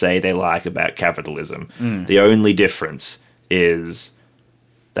capitalists say they like about capitalism. The only difference is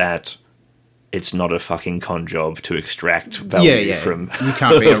that it's not a fucking con job to extract value from you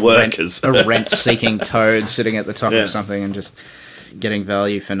can't be workers. a rent-seeking toad sitting at the top of something and just getting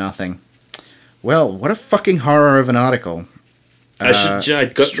value for nothing. Well, what a fucking horror of an article.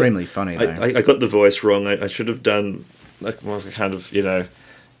 Extremely funny, though. I got the voice wrong. I should have done kind of,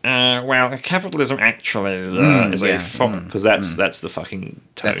 well, capitalism actually is a fuck, because that's the fucking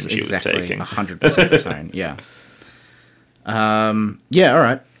tone she was taking. 100% the tone, yeah. Yeah, all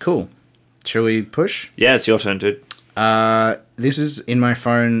right, cool. Shall we push? Yeah, it's your turn, dude. This is in my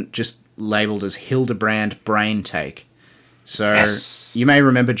phone, just labelled as Hildebrand Brain Take. So you may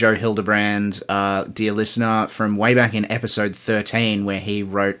remember Joe Hildebrand, dear listener, from way back in episode 13, where he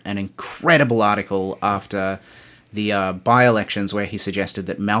wrote an incredible article after the by-elections, where he suggested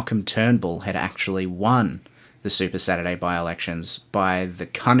that Malcolm Turnbull had actually won the Super Saturday by-elections by the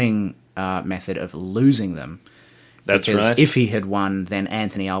cunning method of losing them. That's because right. If he had won, then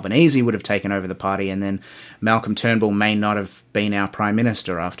Anthony Albanese would have taken over the party, and then Malcolm Turnbull may not have been our Prime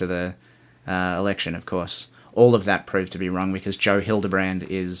Minister after the election, of course. All of that proved to be wrong, because Joe Hildebrand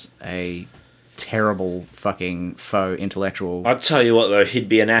is a terrible fucking faux intellectual. I'll tell you what, though, he'd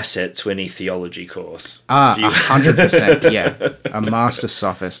be an asset to any theology course. 100%, yeah. A master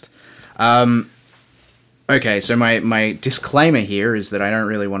sophist. Okay, so my disclaimer here is that I don't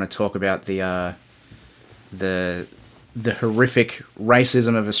really want to talk about the horrific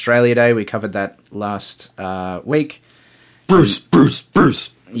racism of Australia Day. We covered that last week. Bruce.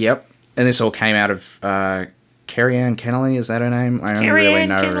 Yep. And this all came out of Kerry-Ann Kennelly, is that her name? I only really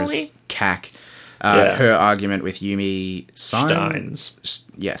know her as CAC. Her argument with Yumi Steins.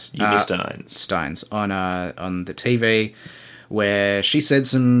 Yes. Yumi Steins. Steins on the TV, where she said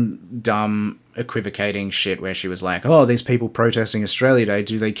some dumb, equivocating shit where she was like, oh, these people protesting Australia Day,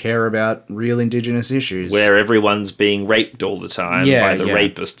 do they care about real Indigenous issues? Where everyone's being raped all the time by the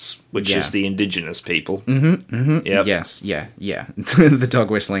rapists, which is the Indigenous people. Yep. Yes, yeah. The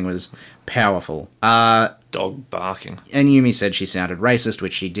dog whistling was powerful. Dog barking. And Yumi said she sounded racist,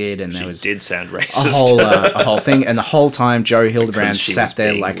 which she did, and there was did sound racist. a whole thing, and the whole time Joe Hildebrand sat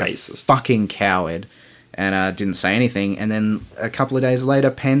there like racist. A fucking coward and didn't say anything, and then a couple of days later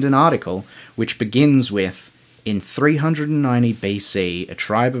penned an article which begins with, in 390 BC, a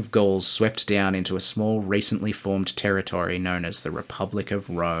tribe of Gauls swept down into a small recently formed territory known as the Republic of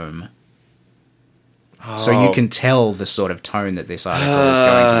Rome. So you can tell the sort of tone that this article is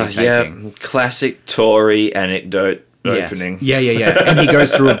going to be taking. Yeah, classic Tory anecdote opening. Yeah. And he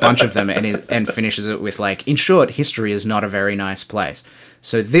goes through a bunch of them and finishes it with, like, in short, history is not a very nice place.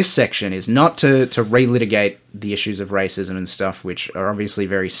 So this section is not to relitigate the issues of racism and stuff, which are obviously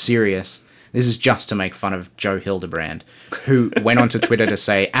very serious. This is just to make fun of Joe Hildebrand, who went onto Twitter to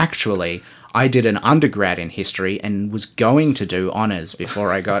say, actually, I did an undergrad in history and was going to do honours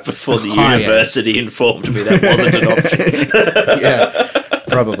before I got before the university informed me that wasn't an option. Yeah,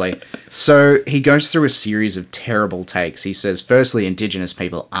 probably. So he goes through a series of terrible takes. He says, firstly, Indigenous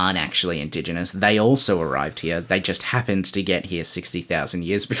people aren't actually Indigenous. They also arrived here. They just happened to get here 60,000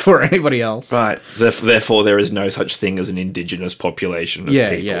 years before anybody else. Right. Therefore, there is no such thing as an Indigenous population of people.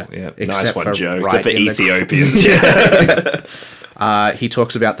 Yeah. Nice one, Joe. Except for Ethiopians. He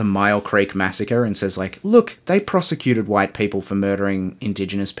talks about the Mile Creek Massacre and says, like, look, they prosecuted white people for murdering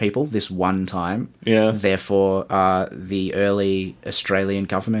Indigenous people this one time. Yeah. Therefore, the early Australian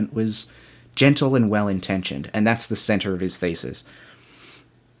government was gentle and well-intentioned, and that's the centre of his thesis.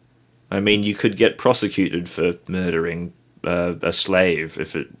 I mean, you could get prosecuted for murdering a slave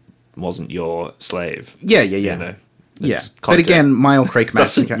if it wasn't your slave. Yeah. You know? But again, Mile Creek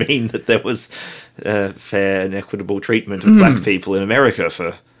Massacre doesn't mean that there was fair and equitable treatment of black people in America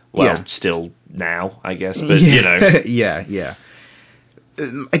for, still now, I guess. But, you know. Yeah.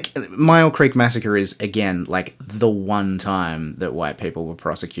 Mile Creek Massacre is, again, like the one time that white people were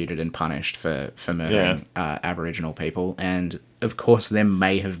prosecuted and punished for murdering Aboriginal people. And, of course, there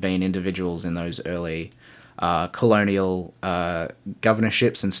may have been individuals in those early colonial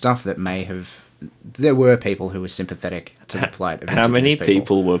governorships and stuff that may have... There were people who were sympathetic to the plight of Indigenous How many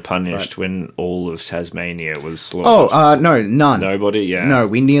people were punished when all of Tasmania was slaughtered? Oh, no, none. Nobody. Yeah. No,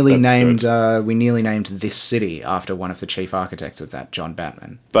 we nearly named this city after one of the chief architects of that, John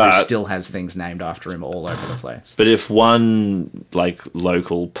Batman, who still has things named after him all over the place. But if one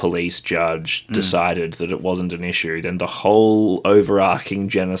local police judge decided that it wasn't an issue, then the whole overarching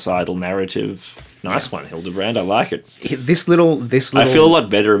genocidal narrative. Nice one, Hildebrand. I like it. This little. I feel a lot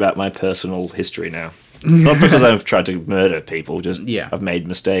better about my personal history now. Not because I've tried to murder people, just I've made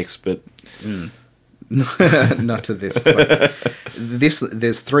mistakes, but... Not to this. But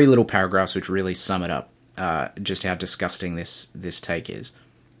there's three little paragraphs which really sum it up, just how disgusting this take is.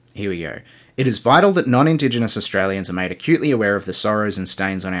 Here we go. It is vital that non-Indigenous Australians are made acutely aware of the sorrows and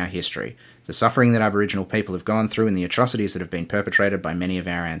stains on our history, the suffering that Aboriginal people have gone through, and the atrocities that have been perpetrated by many of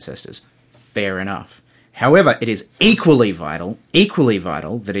our ancestors. Fair enough. However, it is equally vital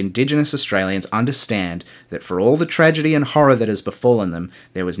that Indigenous Australians understand that for all the tragedy and horror that has befallen them,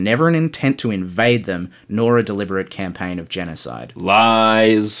 there was never an intent to invade them, nor a deliberate campaign of genocide.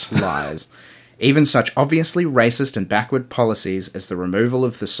 Lies. Lies. Even such obviously racist and backward policies as the removal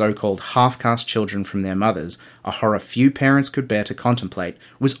of the so-called half-caste children from their mothers, a horror few parents could bear to contemplate,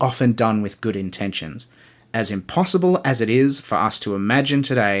 was often done with good intentions. As impossible as it is for us to imagine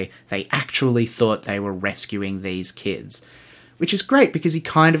today, they actually thought they were rescuing these kids. Which is great, because he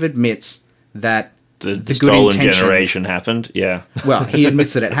kind of admits that The good stolen intentions- generation happened, yeah. Well, he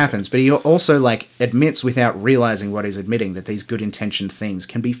admits that it happens, but he also, admits without realizing what he's admitting, that these good-intentioned things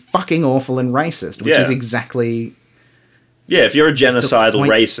can be fucking awful and racist, which is exactly... Yeah, if you're a genocidal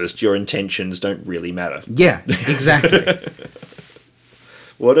point- racist, your intentions don't really matter. Yeah, exactly.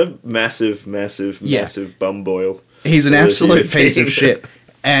 What a massive bum boil. He's an What is absolute he piece being? of shit.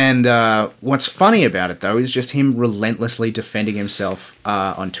 And what's funny about it, though, is just him relentlessly defending himself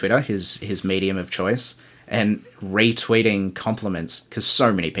on Twitter, his medium of choice, and retweeting compliments, because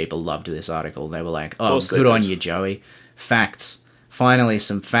so many people loved this article. They were like, oh, course they good on did. you, Joey. Facts. Finally,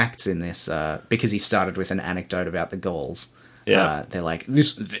 some facts in this, because he started with an anecdote about the Gauls. Yeah. They're like,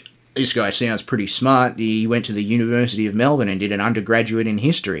 this guy sounds pretty smart. He went to the University of Melbourne and did an undergraduate in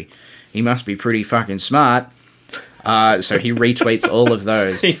history. He must be pretty fucking smart. So he retweets all of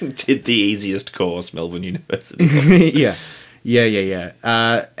those. He did the easiest course, Melbourne University. Yeah.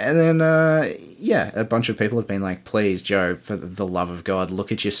 And then, a bunch of people have been like, please, Joe, for the love of God,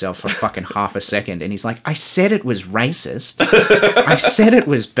 look at yourself for fucking half a second. And he's like, I said it was racist. I said it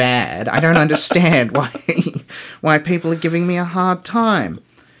was bad. I don't understand why people are giving me a hard time.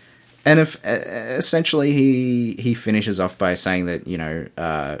 And if essentially he finishes off by saying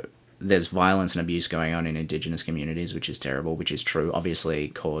that, there's violence and abuse going on in Indigenous communities, which is terrible, which is true, obviously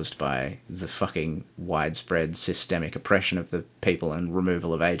caused by the fucking widespread systemic oppression of the people and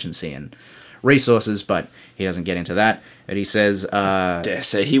removal of agency and resources, but he doesn't get into that. And he says... Dare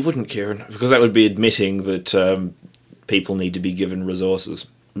say he wouldn't, Kieran, because that would be admitting that people need to be given resources.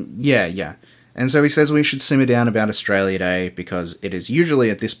 Yeah. And so he says we should simmer down about Australia Day, because it is usually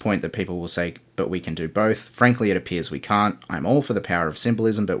at this point that people will say, but we can do both. Frankly, it appears we can't. I'm all for the power of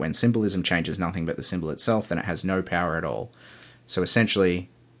symbolism, but when symbolism changes nothing but the symbol itself, then it has no power at all. So essentially,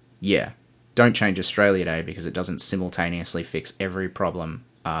 yeah, don't change Australia Day, because it doesn't simultaneously fix every problem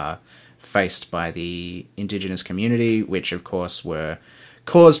faced by the Indigenous community, which of course were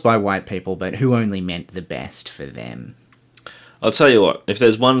caused by white people, but who only meant the best for them. I'll tell you what, if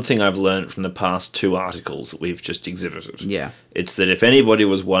there's one thing I've learned from the past two articles that we've just exhibited, it's that if anybody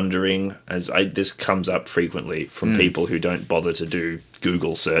was wondering, this comes up frequently from people who don't bother to do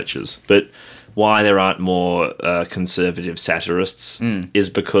Google searches, but why there aren't more conservative satirists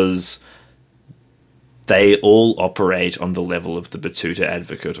is because they all operate on the level of the Batuta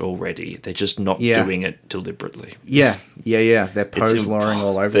Advocate already. They're just not doing it deliberately. Yeah. They're pose-lawing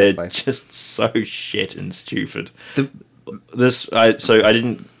all over the place. They're just so shit and stupid. I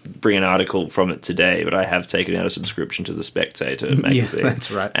didn't bring an article from it today, but I have taken out a subscription to the Spectator magazine. Yeah,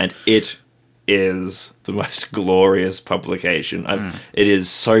 that's right. And it is the most glorious publication. It is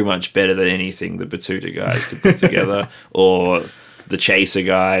so much better than anything the Batuta guys could put together, or the Chaser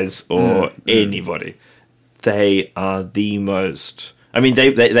guys, or anybody. They are the most... I mean,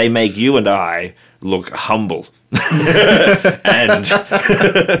 they make you and I look humble. And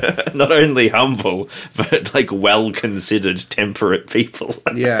not only humble, but well-considered, temperate people.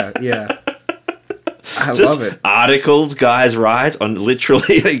 Yeah. I Just love it. Articles guys write on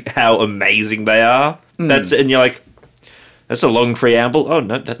literally how amazing they are. That's it. And you're like, that's a long preamble. Oh,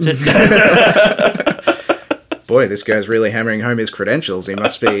 no, that's it. Boy, this guy's really hammering home his credentials. He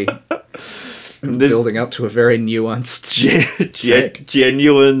must be building up to a very nuanced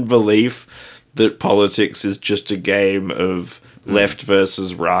genuine belief that politics is just a game of left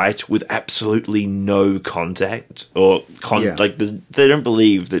versus right with absolutely no contact or they don't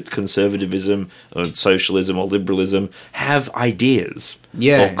believe that conservatism or socialism or liberalism have ideas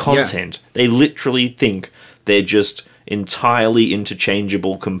or content. They literally think they're just entirely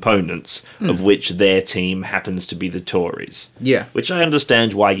interchangeable components of which their team happens to be the Tories. Yeah. Which I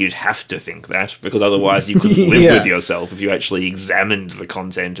understand why you'd have to think that, because otherwise you couldn't live with yourself if you actually examined the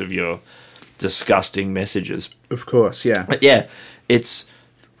content of your disgusting messages. Of course, yeah. But yeah, it's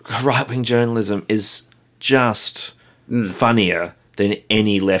right-wing journalism is just funnier than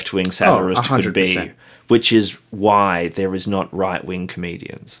any left-wing satirist could be. Which is why there is not right-wing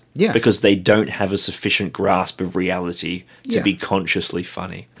comedians. Yeah. Because they don't have a sufficient grasp of reality to Yeah. be consciously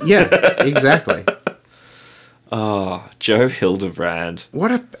funny. Yeah, exactly. Joe Hildebrand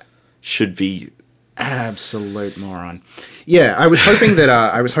What a should be... absolute moron. Yeah, I was hoping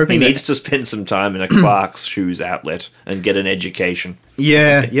that He needs to spend some time in a Clark's Shoes outlet and get an education.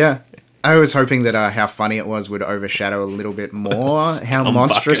 Yeah. I was hoping that how funny it was would overshadow a little bit more how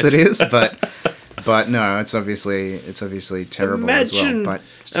monstrous it is, but no, it's obviously terrible as well. But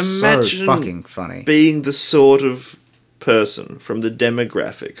so fucking funny. Being the sort of person from the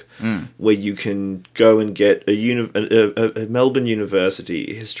demographic where you can go and get a Melbourne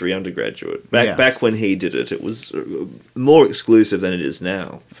University history undergraduate. Back when he did it, it was more exclusive than it is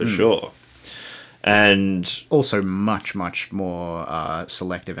now, for sure. And also much, much more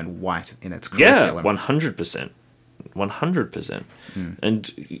selective and white in its curriculum. 100%. 100%.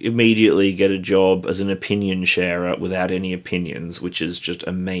 And immediately get a job as an opinion sharer without any opinions, which is just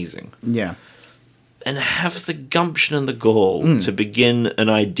amazing. Yeah. And have the gumption and the gall to begin an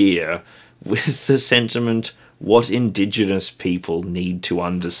idea with the sentiment, what Indigenous people need to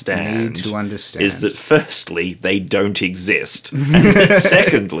understand is that, firstly, they don't exist. And that,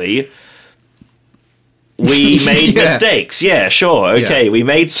 secondly, we made mistakes. Yeah, sure, okay, we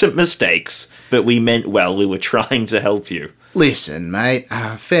made some mistakes, but we meant well, we were trying to help you. Listen, mate,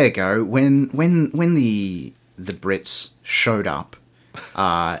 fair go. When the Brits showed up,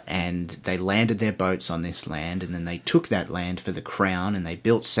 and they landed their boats on this land, and then they took that land for the crown, and they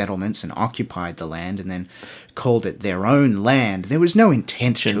built settlements and occupied the land, and then called it their own land. There was no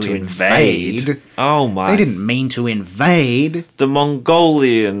intent to invade. Oh my! They didn't mean to invade. The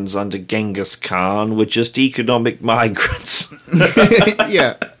Mongolians under Genghis Khan were just economic migrants.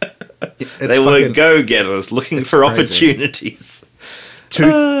 Yeah, they were go-getters looking for opportunities.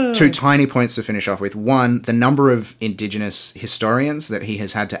 Two tiny points to finish off with. One, the number of Indigenous historians that he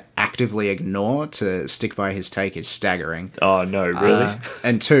has had to actively ignore to stick by his take is staggering. Oh, no, really?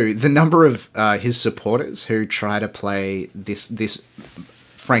 And two, the number of his supporters who try to play this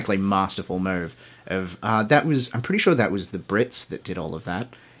frankly masterful move of I'm pretty sure that was the Brits that did all of that.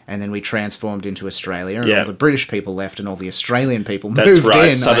 And then we transformed into Australia, and all the British people left, and all the Australian people moved in. That's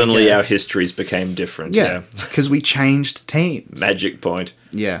right. Suddenly our histories became different. Yeah, because we changed teams. Magic point.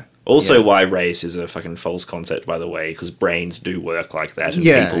 Yeah. Also, why race is a fucking false concept, by the way, because brains do work like that, and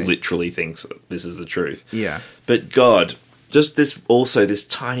people literally think this is the truth. Yeah. But God, just this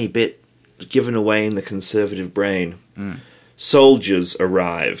tiny bit given away in the conservative brain. Soldiers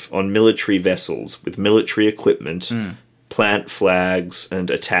arrive on military vessels with military equipment. Plant flags and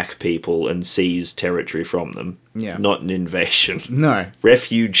attack people and seize territory from them. Yeah. Not an invasion. No.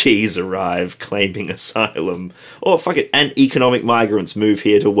 Refugees arrive claiming asylum. Or, fuck it, and economic migrants move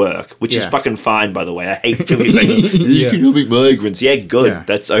here to work, which is fucking fine, by the way. I hate feeling like, economic migrants. Yeah, good. Yeah.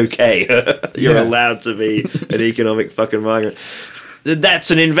 That's okay. You're allowed to be an economic fucking migrant.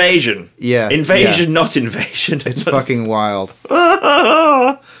 That's an invasion. Yeah. Invasion, not invasion. It's fucking wild.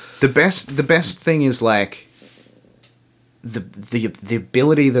 The best thing is, like, the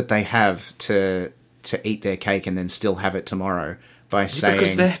ability that they have to eat their cake and then still have it tomorrow by saying...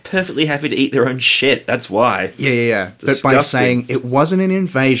 Because they're perfectly happy to eat their own shit, that's why. Yeah. But by saying it wasn't an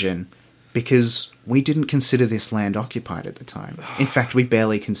invasion because we didn't consider this land occupied at the time. In fact, we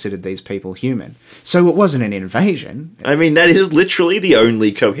barely considered these people human. So it wasn't an invasion. I mean, that is literally the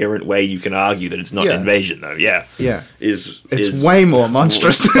only coherent way you can argue that it's not an invasion, though, yeah. Yeah. It's way more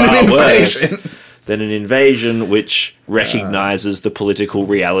monstrous than an invasion. Than an invasion which recognises the political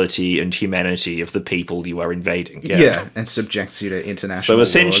reality and humanity of the people you are invading. Yeah, and subjects you to international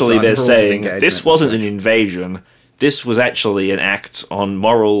laws. So essentially they're saying, this wasn't an invasion, this was actually an act on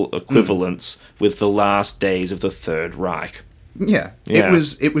moral equivalence with the last days of the Third Reich. Yeah. It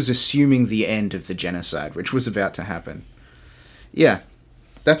was assuming the end of the genocide, which was about to happen. Yeah.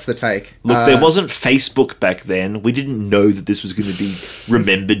 That's the take. Look, there wasn't Facebook back then. We didn't know that this was going to be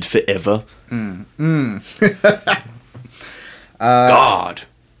remembered forever. God.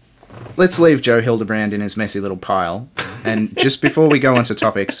 Let's leave Joe Hildebrand in his messy little pile. And just before we go on to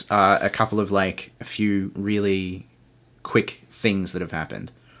topics, a couple of, a few really quick things that have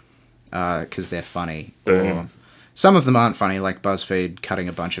happened. Because they're funny. Or some of them aren't funny, like BuzzFeed cutting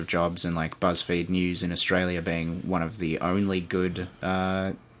a bunch of jobs and, BuzzFeed News in Australia being one of the only good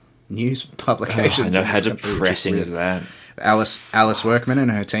news publications. I know, how depressing is that? Alice Workman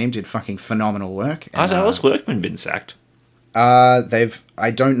and her team did fucking phenomenal work. Has Alice Workman been sacked? I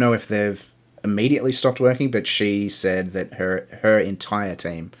don't know if they've immediately stopped working, but she said that her entire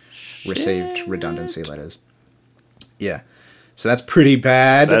team received redundancy letters. Yeah. So that's pretty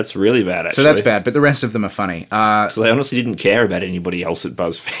bad. That's really bad, actually. So that's bad, but the rest of them are funny. So they honestly didn't care about anybody else at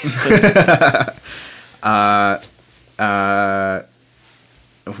BuzzFeed.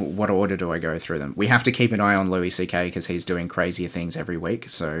 What order do I go through them? We have to keep an eye on Louis C.K. because he's doing crazier things every week.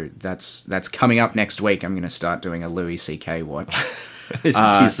 So that's coming up next week. I'm going to start doing a Louis C.K. watch. He's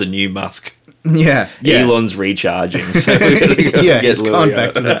the new Musk. Yeah. Elon's recharging. So we gotta go get he's Louis gone out.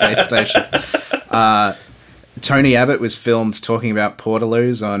 back to the base station. Tony Abbott was filmed talking about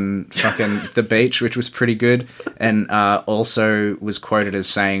Portaloos on fucking the beach, which was pretty good, and also was quoted as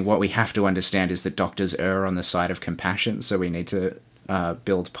saying, "What we have to understand is that doctors err on the side of compassion, so we need to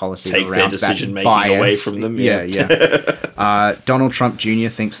build policy Take around their decision that making bias." away from them. Yeah. Donald Trump Jr.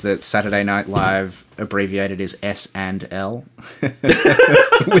 thinks that Saturday Night Live abbreviated is S&L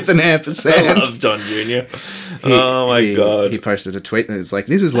with an ampersand. I love Don Jr. Oh my god. He posted a tweet that was like,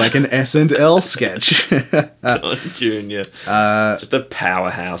 "This is like an S&L sketch." Don Jr. Just a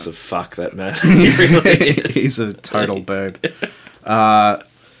powerhouse of fuck, that man. He really is. He's a total burb.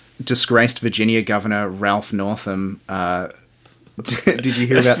 Disgraced Virginia Governor Ralph Northam. Did you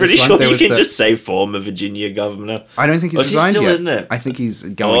hear about Pretty this one? sure There you was can just say former Virginia governor. I don't think he's Oh, he's resigned still yet. in there. I think he's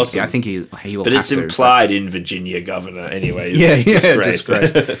going. Awesome. Yeah, I think he will. But have it's to, implied in Virginia governor anyway. Disgraced.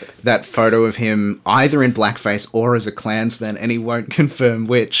 That photo of him either in blackface or as a Klansman, and he won't confirm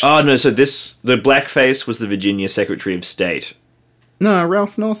which. Oh no! So the blackface was the Virginia Secretary of State, No,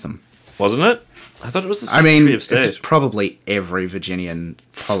 Ralph Northam. wasn't it? I thought it was the I Secretary mean, of State. it's probably every Virginian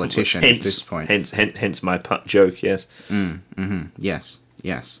politician at this point. Hence my joke. Yes,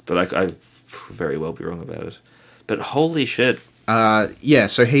 Yes. but I very well be wrong about it. But holy shit, Yeah.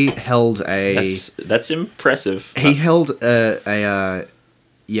 So he held a. that's impressive. He held a.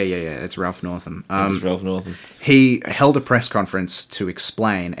 Yeah. It's Ralph Northam. It's Ralph Northam. He held a press conference to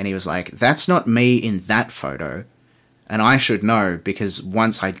explain, and he was like, "That's not me in that photo, and I should know because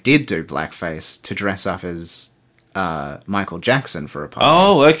once I did do blackface to dress up as Michael Jackson for a party."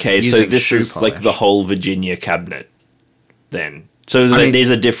 Oh, okay. So using this shoe is like polish. the whole Virginia cabinet, then. So mean- these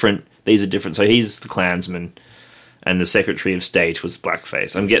are different. These are different. So he's the Klansman, and the Secretary of State was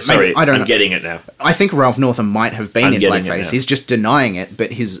blackface. I'm getting it now. I think Ralph Northam might have been I'm in getting it blackface. now. He's just denying it,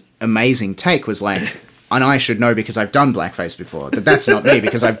 but his amazing take was like, and I should know because I've done blackface before. That's not me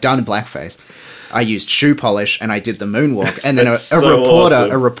because I've done blackface. I used shoe polish and I did the moonwalk. And then That's so awesome.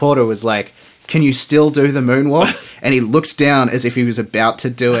 a reporter was like, "Can you still do the moonwalk?" And he looked down as if he was about to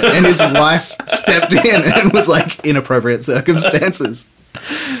do it. And his wife stepped in and was like, "Inappropriate circumstances."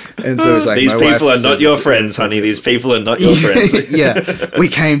 And so it's like, These my people wife are not says your it's friends, honey. These people are not your friends. Yeah, we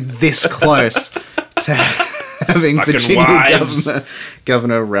came this close to having Fucking Virginia wives.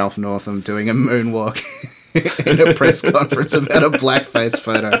 Governor Ralph Northam doing a moonwalk in a press conference about a blackface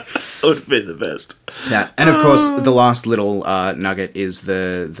photo. That would have been the best. Yeah, and of course, the last little nugget is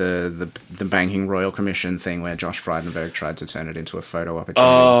the Banking Royal Commission thing where Josh Frydenberg tried to turn it into a photo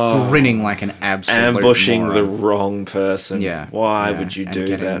opportunity, grinning like an absolute Ambushing moron. the wrong person. Yeah. Why yeah, would you and do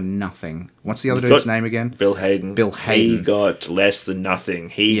getting that? nothing. What's the other You've dude's got name again? Bill Hayden. Bill Hayden. He got less than nothing.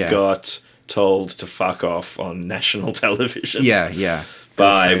 He Yeah. got told to fuck off on national television. Yeah.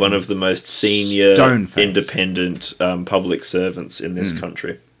 By Hayden. one of the most senior Stoneface. independent public servants in this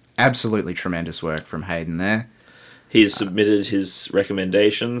country. Absolutely tremendous work from Hayden there. He's submitted his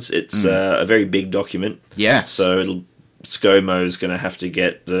recommendations. It's a very big document. Yes. So ScoMo's going to have to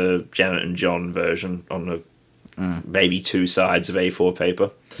get the Janet and John version on maybe 2 sides of A4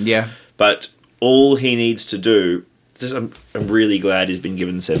 paper. Yeah. But all he needs to do... I'm really glad he's been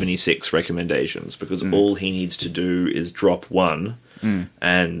given 76 recommendations because all he needs to do is drop one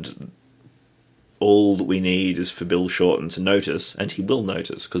and all that we need is for Bill Shorten to notice, and he will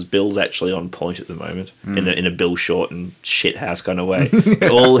notice because Bill's actually on point at the moment in a Bill Shorten shithouse kind of way.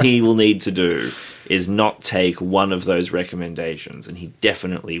 All he will need to do is not take one of those recommendations, and he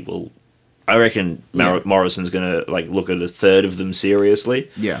definitely will. I reckon Morrison's going to look at a third of them seriously,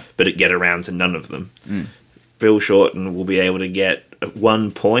 but get around to none of them. Bill Shorten will be able to get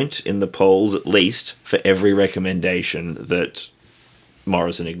 1 point in the polls at least for every recommendation that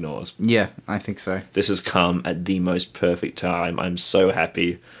Morrison ignores. Yeah, I think so. This has come at the most perfect time. I'm so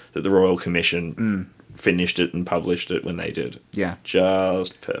happy that the Royal Commission finished it and published it when they did. Yeah.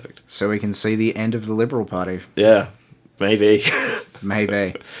 Just perfect. So we can see the end of the Liberal Party. Yeah, maybe.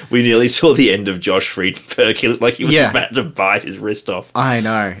 Maybe. We nearly saw the end of Josh Friedenberg. He looked like he was about to bite his wrist off. I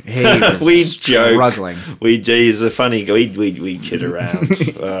know. He was We joke. struggling. He's a funny guy. We kid around.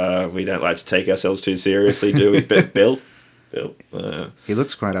 We don't like to take ourselves too seriously, do we? But Bill? He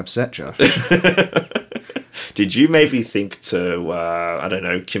looks quite upset, Josh. Did you maybe think to, I don't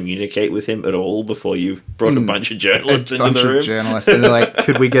know, communicate with him at all before you brought a bunch of journalists into the room? Journalists, and they're like,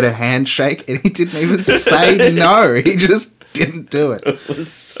 "Could we get a handshake?" And he didn't even say no. He just didn't do it. It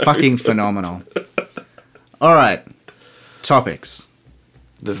was so Fucking phenomenal. All right, topics.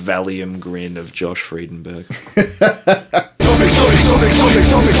 the Valium grin of Josh Friedenberg.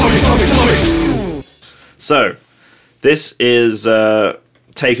 So, this is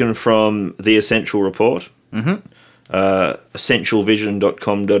taken from The Essential Report,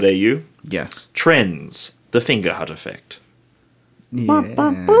 essentialvision.com.au. Yes. Trends, the finger hut effect. Yeah.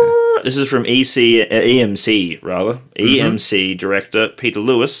 This is from EMC director Peter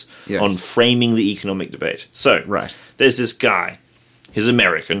Lewis Yes. on framing the economic debate. So, Right. there's this guy. He's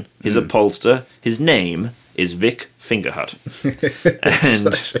American. He's a pollster. His name is Vic Fingerhut.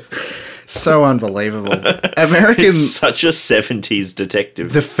 And So unbelievable. American. he's such a 70s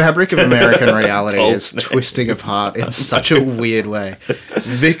detective. The fabric of American reality is False name. twisting apart in such a weird way.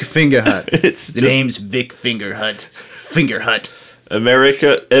 Vic Fingerhut. It's The just- name's Vic Fingerhut. Fingerhut.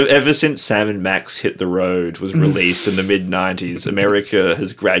 America, ever since Sam and Max Hit the Road was released in the mid-90s, America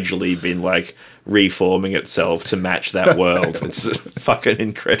has gradually been, like, reforming itself to match that world. It's fucking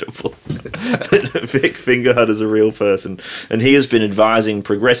incredible. Vic Fingerhut is a real person, and he has been advising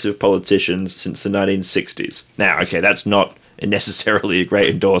progressive politicians since the 1960s. Now, okay, that's not necessarily a great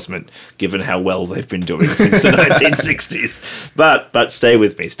endorsement, given how well they've been doing since the 1960s. But stay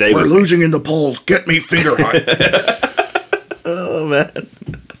with me, stay with me. losing in the polls. Get me Fingerhut. Oh, man.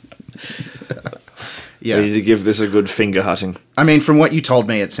 Yeah. We need to give this a good finger hutting. I mean, from what you told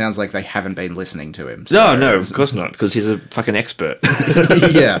me, it sounds like they haven't been listening to him. No, of course not, because he's a fucking expert.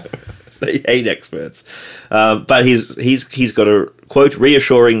 Yeah. They hate experts. But he's got a, quote,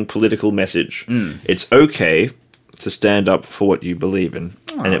 reassuring political message. It's okay to stand up for what you believe in,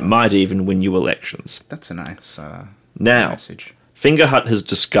 and it might even win you elections. That's a nice Now, message. Fingerhut has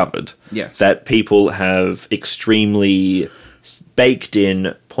discovered Yes. that people have extremely baked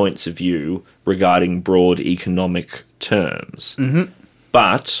in points of view regarding broad economic terms,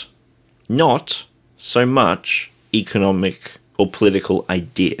 but not so much economic or political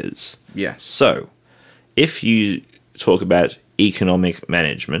ideas. Yes. So, if you talk about economic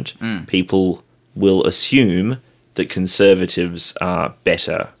management, people will assume that conservatives are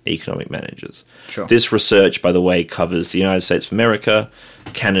better economic managers. Sure. This research, by the way, covers the United States of America,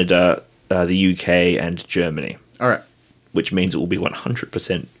 Canada, the UK, and Germany, All right. which means it will be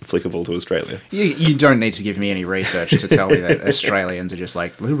 100% applicable to Australia. You don't need to give me any research to tell me that Australians are just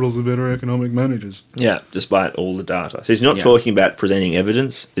like, liberals are better economic managers. Yeah, despite all the data. So he's not Yeah. talking about presenting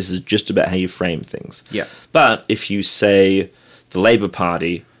evidence. This is just about how you frame things. Yeah. But if you say the Labour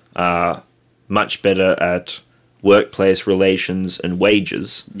Party are much better at workplace relations and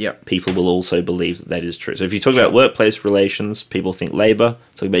wages, Yep. people will also believe that that is true. So if you talk about workplace relations, people think Labour.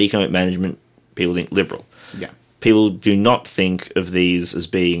 Talk about economic management, people think Liberal. Yeah. People do not think of these as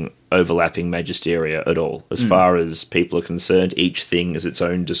being overlapping magisteria at all. As far as people are concerned, each thing is its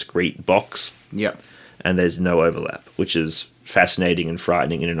own discrete box, Yeah. and there's no overlap, which is fascinating and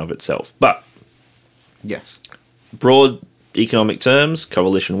frightening in and of itself. But Yes. broad economic terms,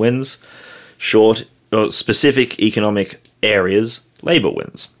 coalition wins. Short or specific economic areas, Labour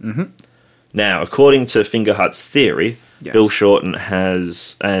wins. Mm-hmm. Now, according to Fingerhut's theory, Yes. Bill Shorten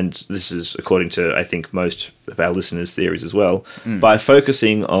has, and this is according to, I think, most of our listeners' theories as well, by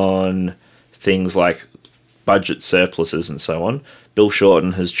focusing on things like budget surpluses and so on, Bill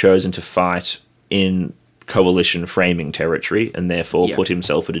Shorten has chosen to fight in coalition framing territory and therefore Yeah. put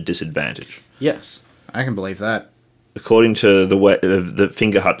himself at a disadvantage. Yes. I can believe that. According to the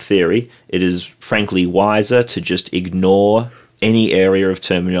Fingerhut theory, it is frankly wiser to just ignore any area of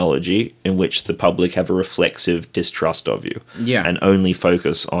terminology in which the public have a reflexive distrust of you, Yeah. and only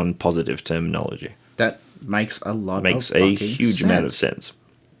focus on positive terminology. That makes a lot Makes of a fucking huge amount of sense.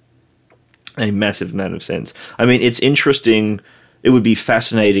 A massive amount of sense. I mean, it's interesting. It would be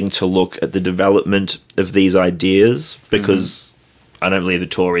fascinating to look at the development of these ideas, because I don't believe the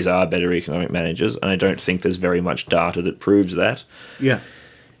Tories are better economic managers, and I don't think there's very much data that proves that. Yeah.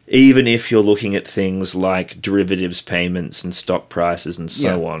 Even if you're looking at things like derivatives payments and stock prices and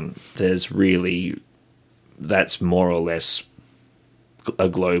so Yeah. on, there's really, that's more or less a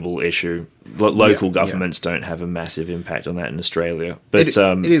global issue. Local Yeah, governments don't have a massive impact on that in Australia. But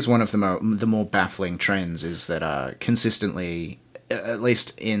It is one of the more baffling trends is that consistently, at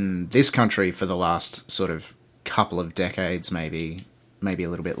least in this country for the last sort of couple of decades, maybe a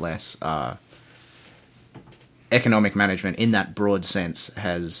little bit less, economic management in that broad sense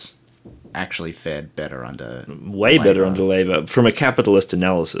has actually fared better under way better Labour. under Labour. From a capitalist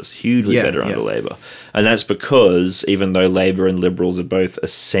analysis, hugely Yeah, better yeah. under Labour. And that's because even though Labour and Liberals are both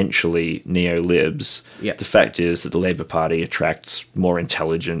essentially neo-libs, Yeah. the fact is that the Labour Party attracts more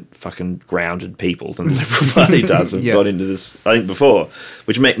intelligent, fucking grounded people than the Liberal Party does. I've Yeah. got into this, I think, before,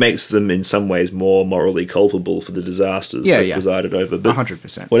 which makes them in some ways more morally culpable for the disasters Yeah, they've yeah. presided over. But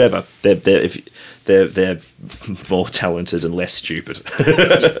 100%. whatever. They're more talented and less stupid.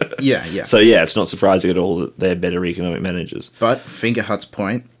 Yeah, yeah. So yeah, it's not surprising at all that they're better economic managers. But Fingerhut's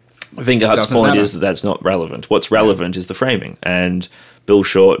point, Fingerhut's Doesn't point matter. is that that's not relevant. What's relevant is the framing, and Bill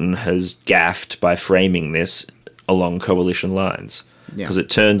Shorten has gaffed by framing this along coalition lines Yeah. because it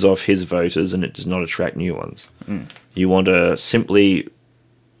turns off his voters and it does not attract new ones. You want to simply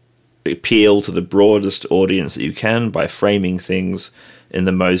appeal to the broadest audience that you can by framing things in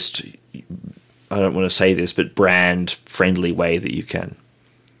the most, I don't want to say this, but brand-friendly way that you can.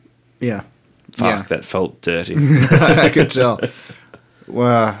 yeah. Fuck, that felt dirty. I could tell.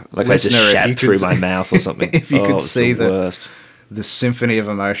 Well, Like I listener, just if shat you through could my mouth or something. if you could it's see the the- worst. the symphony of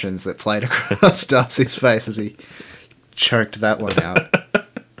emotions that played across Darcy's face as he choked that one out.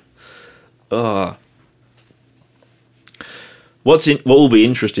 Oh. What will be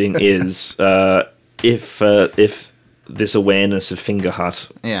interesting is if this awareness of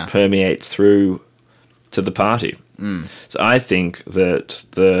Fingerhut Yeah. permeates through to the party. So I think that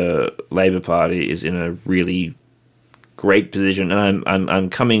the Labour Party is in a really great position, and I'm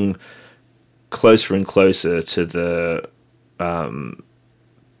coming closer and closer to the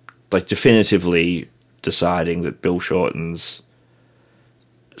definitively deciding that Bill Shorten's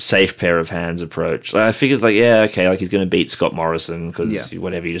safe pair of hands approach. I figured, he's going to beat Scott Morrison because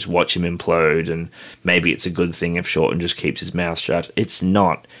whatever, you just watch him implode, and maybe it's a good thing if Shorten just keeps his mouth shut. It's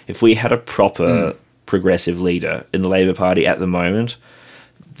not. If we had a proper progressive leader in the Labour Party at the moment,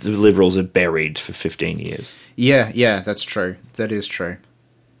 the Liberals are buried for 15 years. Yeah, that's true. That is true.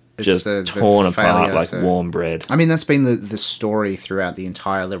 It's Just torn apart failure like warm bread. I mean, that's been the story throughout the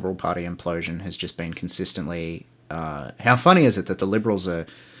entire Liberal Party implosion, has just been consistently... how funny is it that the Liberals are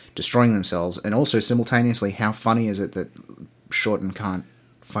destroying themselves, and also simultaneously, how funny is it that Shorten can't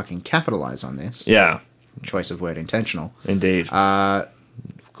fucking capitalise on this? Yeah, Choice of word intentional. indeed.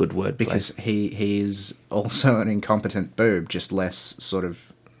 Good word. Because he's also an incompetent boob, just less sort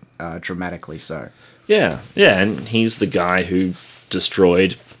of dramatically so. Yeah, and he's the guy who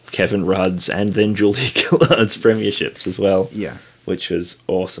destroyed Kevin Rudd's and then Julia Gillard's premierships as well. Yeah. Which was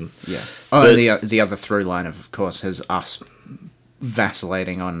awesome. Yeah. Oh, But- and the other through line, of course, is us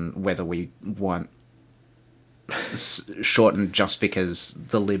vacillating on whether we want Shorten just because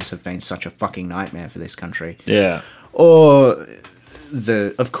the Libs have been such a fucking nightmare for this country. Yeah. Or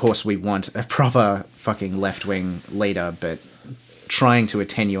of course we want a proper fucking left-wing leader, but trying to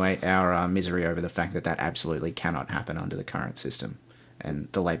attenuate our misery over the fact that absolutely cannot happen under the current system and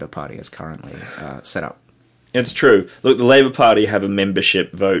the Labour Party is currently set up. It's true. Look, the Labour Party have a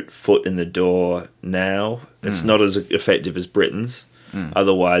membership vote foot in the door now. It's not as effective as Britain's.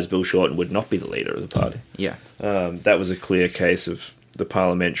 Otherwise, Bill Shorten would not be the leader of the party. Yeah. That was a clear case of the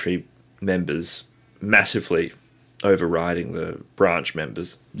parliamentary members massively overriding the branch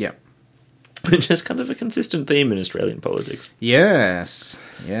members. Yeah. Which is kind of a consistent theme in Australian politics. Yes.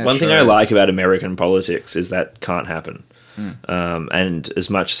 Yeah. One thing sure I is. like about American politics is that can't happen. And as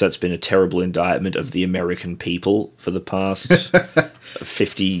much as that's been a terrible indictment of the American people for the past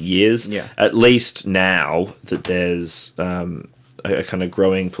 50 years, Yeah. at least now that there's a kind of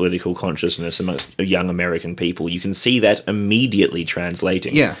growing political consciousness amongst young American people, you can see that immediately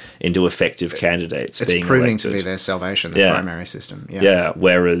translating into effective candidates It's being proving elected. to be their salvation, the Yeah. primary system. Yeah. Yeah,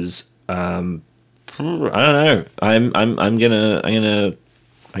 whereas I don't know.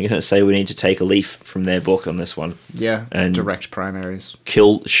 I'm gonna say we need to take a leaf from their book on this one. Yeah. And direct primaries.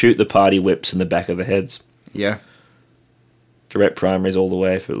 shoot the party whips in the back of the heads. Yeah. Direct primaries all the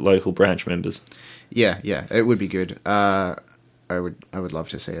way for local branch members. Yeah, it would be good. I would love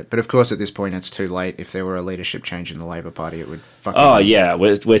to see it, but of course, at this point, it's too late. If there were a leadership change in the Labour Party, it would fucking. Oh yeah,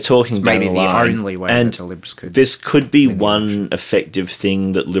 we're talking it's down maybe the the line. only way and that the Libs could. this could be win the one effective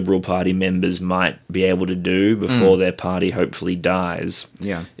thing that Liberal Party members might be able to do before their party hopefully dies.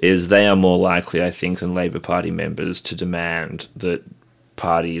 Yeah. Is they are more likely, I think, than Labour Party members to demand that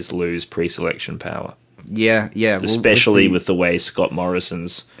parties lose pre-selection power. Yeah. Well, Especially the- with the way Scott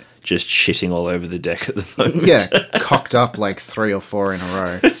Morrison's just shitting all over the deck at the moment. yeah, cocked up like 3 or 4 in a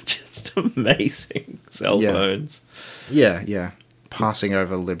row. Just amazing cell phones. Yeah. Passing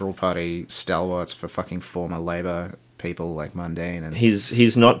over Liberal Party stalwarts for fucking former Labour people, like mundane. And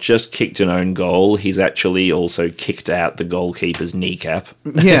He's not just kicked an own goal, he's actually also kicked out the goalkeeper's kneecap.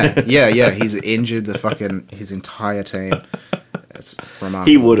 yeah. He's injured his entire team. It's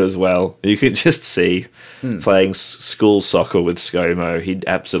remarkable. He would as well. You could just see playing school soccer with ScoMo, he'd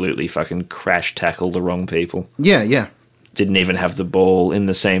absolutely fucking crash tackle the wrong people. Yeah. Didn't even have the ball in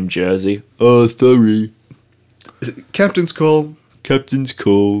the same jersey. Oh, sorry. Captain's call. Captain's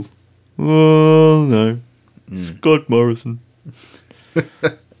call. Oh, no. Scott Morrison.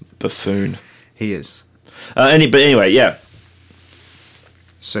 Buffoon. He is. But anyway, yeah.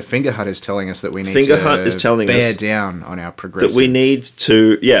 So Fingerhut is telling us that we need Fingerhut is telling bear us down on our progressive. that we need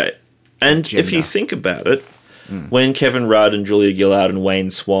to, And agenda. if you think about it, when Kevin Rudd and Julia Gillard and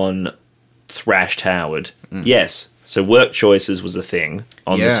Wayne Swan thrashed Howard, yes, so work choices was a thing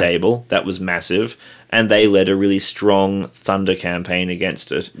on the table. That was massive. And they led a really strong Thunder campaign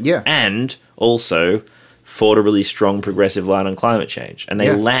against it. Yeah. And also fought a really strong progressive line on climate change. And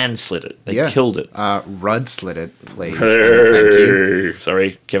they landslid it. They killed it. Rudd slid it, please. Thank you.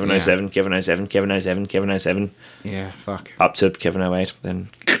 Sorry, Kevin 07, Kevin 07, Kevin 07, Kevin 07. Yeah, fuck. Up to Kevin 08, then...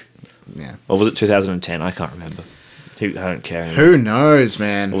 Yeah. Or was it 2010? I can't remember. I don't care anymore. Who knows,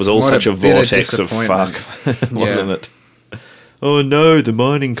 man? It was all such a vortex of fuck, wasn't it? Oh no, the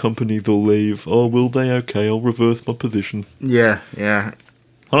mining companies will leave. Oh, will they? Okay, I'll reverse my position. Yeah.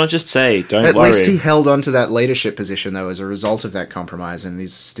 Why not just say, don't At worry. least he held on to that leadership position, though, as a result of that compromise, and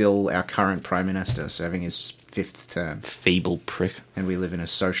is still our current Prime Minister, serving his 5th term. Feeble prick. And we live in a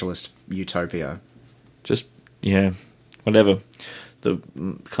socialist utopia. Just, whatever. The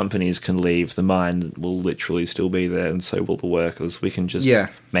companies can leave, the mine will literally still be there, and so will the workers. We can just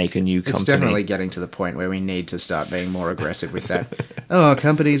make a new company. It's definitely getting to the point where we need to start being more aggressive with that.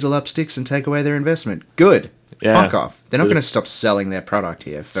 Companies will up sticks and take away their investment. Good. Yeah. Fuck off. They're not going to stop selling their product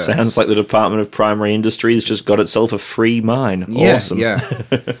here first. Sounds like the Department of Primary Industries just got itself a free mine. Yeah, awesome. Yeah.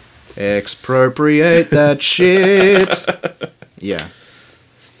 Expropriate that shit. Yeah.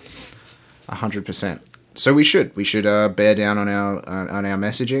 100%. So we should bear down on our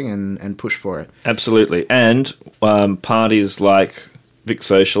messaging and push for it. Absolutely, and parties like Vic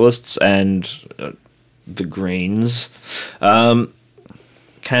Socialists and the Greens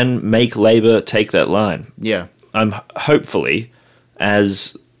can make Labour take that line. Yeah, Hopefully,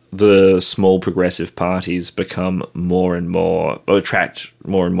 as the small progressive parties become more and more, or attract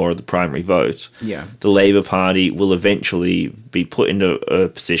more and more of the primary vote, the Labour Party will eventually be put into a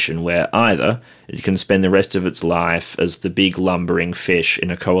position where either it can spend the rest of its life as the big lumbering fish in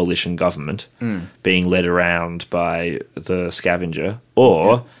a coalition government, being led around by the scavenger,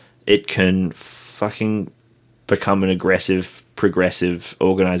 or it can fucking become an aggressive, progressive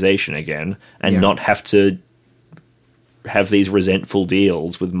organisation again and not have to have these resentful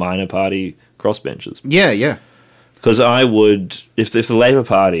deals with minor party crossbenchers. Yeah. Because I would, if the Labour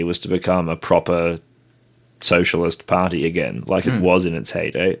Party was to become a proper socialist party again, like it was in its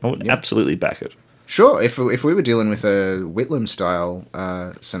heyday, I would absolutely back it. Sure, if we were dealing with a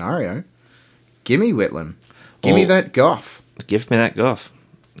Whitlam-style scenario, gimme Whitlam. Gimme that Gough. Give me that Gough.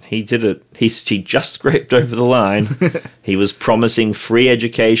 He did it. He just scraped over the line. He was promising free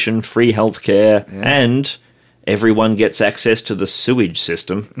education, free healthcare, and everyone gets access to the sewage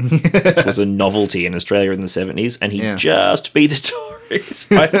system, which was a novelty in Australia in the 70s, and he just beat the Tories,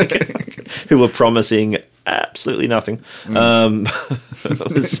 right? Who were promising absolutely nothing.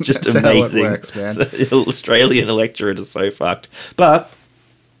 It was just That's amazing. how it works, man. The Australian electorate is so fucked. But,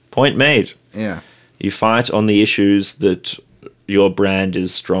 point made. Yeah. You fight on the issues that your brand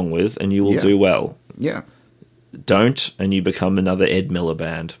is strong with, and you will do well. Yeah. Don't, and you become another Ed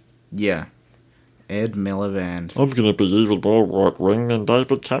Miliband. Yeah. Ed Miliband. I'm going to be even more right-wing than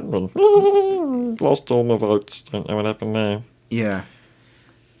David Cameron. Lost all my votes. Don't know what happened there. Yeah.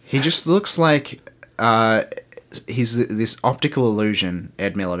 He just looks like he's this optical illusion,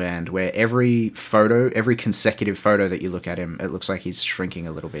 Ed Miliband, where every consecutive photo that you look at him, it looks like he's shrinking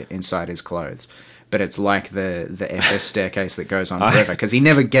a little bit inside his clothes. But it's like the FS staircase that goes on forever, because he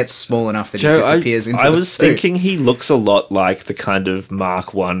never gets small enough that he disappears into the suit. I was thinking he looks a lot like the kind of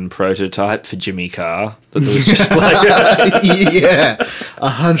Mark I prototype for Jimmy Carr. That was just like... Yeah,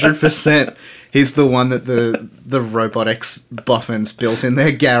 100%. He's the one that the robotics boffins built in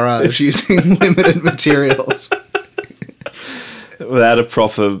their garage using limited materials. Without a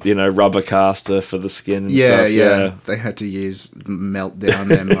proper, rubber caster for the skin and stuff. Yeah, they had to melt down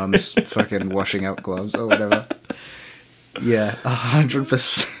their mum's fucking washing up gloves or whatever. Yeah,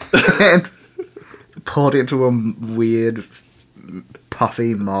 100%. Poured into a weird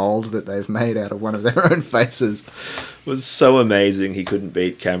puffy mould that they've made out of one of their own faces. was so amazing he couldn't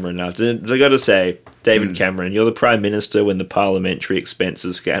beat Cameron now. I got to say, David Cameron, you're the Prime Minister when the parliamentary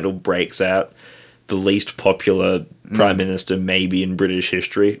expenses scandal breaks out. The least popular Prime Minister maybe in British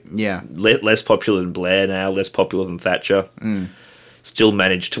history. Yeah. Less popular than Blair now, less popular than Thatcher. Still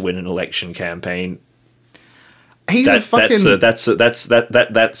managed to win an election campaign. He's a fucking... That's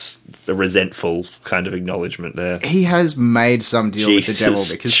a resentful kind of acknowledgement there. He has made some deal with the devil,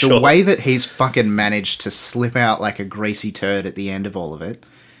 because the way that he's fucking managed to slip out like a greasy turd at the end of all of it,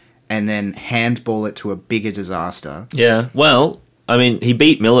 and then handball it to a bigger disaster. Yeah, well, I mean, he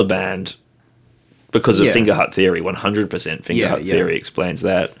beat Miliband because of Finger Hut Theory. 100% Finger Hut Theory explains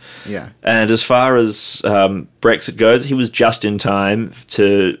that. Yeah. And as far as Brexit goes, he was just in time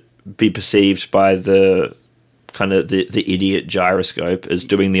to be perceived by the kind of the idiot gyroscope as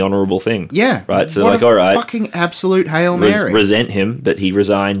doing the honourable thing. Yeah. Right? So they're like, all right. Fucking absolute Hail Mary. Resent him, but he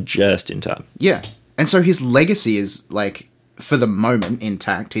resigned just in time. Yeah. And so his legacy is, like, for the moment,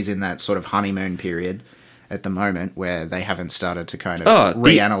 intact. He's in that sort of honeymoon period at the moment where they haven't started to kind of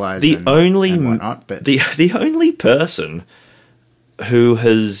reanalyze and whatnot. But the only person who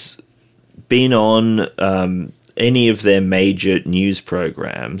has been on any of their major news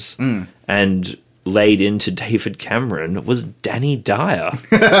programs and laid into David Cameron was Danny Dyer.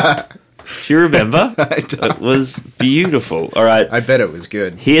 Do you remember? I don't. It was beautiful. All right. I bet it was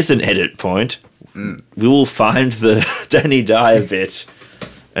good. Here's an edit point. We will find the Danny Dyer bit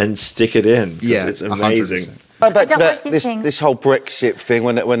and stick it in. Yeah, it's amazing. 100%. Go back to this whole Brexit thing,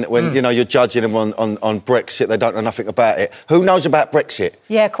 when you know, you're judging them on Brexit, they don't know nothing about it. Who knows about Brexit?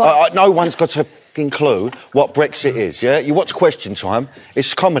 Yeah, quite. No one's got a fucking clue what Brexit is, yeah? You watch Question Time,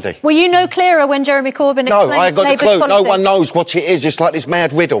 it's comedy. Were you no clearer when Jeremy Corbyn explained No, I ain't got Labour's the clue. policy? No one knows what it is. It's like this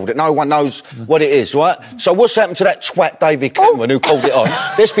mad riddle that no one knows what it is, right? So what's happened to that twat David Cameron who called it on?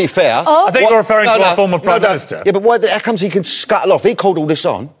 Let's be fair. Oh. I think you're referring to our former Prime Minister. Yeah, but how comes he can scuttle off? He called all this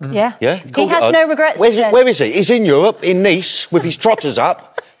on. Yeah. Yeah? He has no regrets. Where is he? He's in Europe, in Nice, with his trotters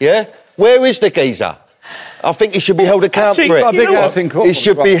up. Yeah? Where is the geezer? I think he should be held accountable for it. He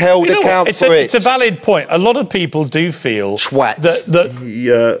should be held accountable for it. It's a valid point. A lot of people do feel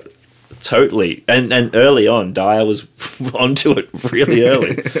that totally. And early on, Dyer was onto it really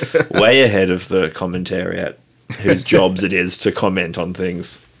early. Way ahead of the commentariat, whose jobs it is to comment on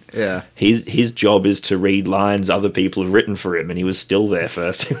things. Yeah. His job is to read lines other people have written for him, and he was still there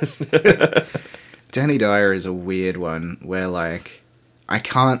first. Danny Dyer is a weird one where, like,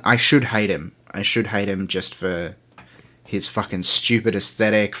 I should hate him. I should hate him just for his fucking stupid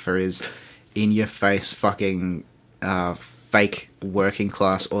aesthetic, for his in-your-face fucking fake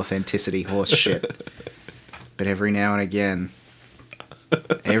working-class authenticity horse shit. But every now and again,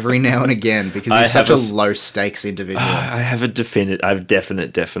 because he's such a low-stakes individual. I have a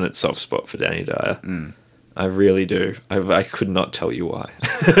definite soft spot for Danny Dyer. I really do. I could not tell you why.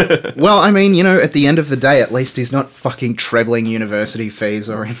 Well, I mean, you know, at the end of the day, at least he's not fucking trebling university fees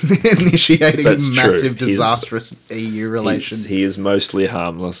or initiating a massive, disastrous EU relation. He is mostly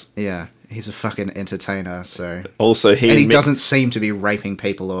harmless. Yeah, he's a fucking entertainer, so... Also, he doesn't seem to be raping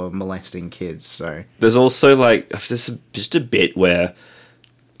people or molesting kids, so... There's also, like, there's just a bit where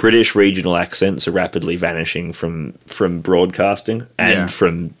British regional accents are rapidly vanishing from broadcasting and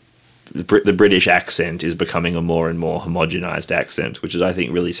from... The British accent is becoming a more and more homogenized accent, which is, I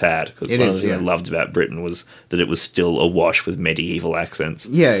think, really sad, because one of the things I loved about Britain was that it was still awash with medieval accents.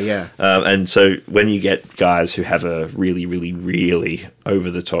 Yeah, yeah. And so when you get guys who have a really, really, really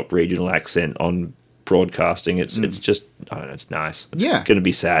over-the-top regional accent on broadcasting, it's just, I don't know, it's nice. It's going to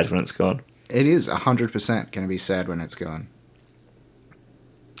be sad when it's gone. It is 100% going to be sad when it's gone.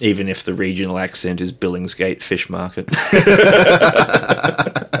 Even if the regional accent is Billingsgate Fish Market.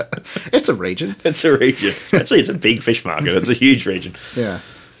 It's a region. It's a region. Actually, it's a big fish market. It's a huge region. Yeah.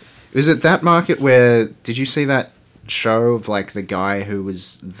 Was it that market where... Did you see that show of, like, the guy who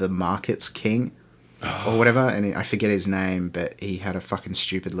was the market's king? Or whatever? And I forget his name, but he had a fucking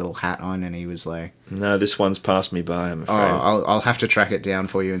stupid little hat on, and he was like... No, this one's passed me by, I'm afraid. Oh, I'll have to track it down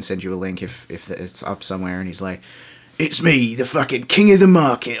for you and send you a link if it's up somewhere. And he's like... It's me, the fucking king of the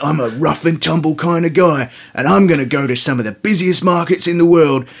market. I'm a rough and tumble kind of guy, and I'm going to go to some of the busiest markets in the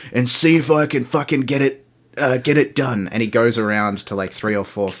world and see if I can fucking get it done. And he goes around to like 3 or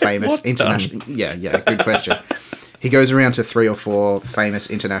 4 famous international... Yeah, good question. He goes around to 3 or 4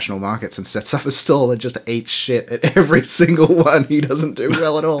 famous international markets and sets up a stall and just eats shit at every single one. He doesn't do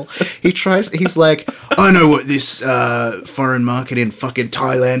well at all. He's like, I know what this foreign market in fucking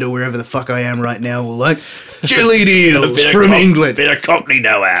Thailand or wherever the fuck I am right now will like. Jellied eels from England. Bit of Cockney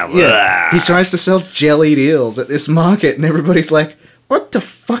know-how. Yeah. He tries to sell jellied eels at this market, and everybody's like, what the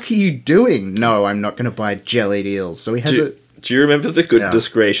fuck are you doing? No, I'm not going to buy jellied eels. So he has Do you remember the Goodness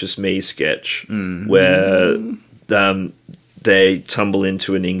Gracious Me sketch where they tumble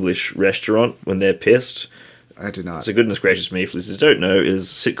into an English restaurant when they're pissed? I do not. So Goodness Gracious Me, for listeners who don't know,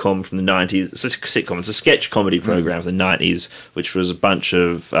 is a sitcom from the 90s. It's a sitcom. It's a sketch comedy program from the 90s, which was a bunch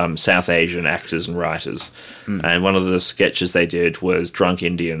of South Asian actors and writers. And one of the sketches they did was drunk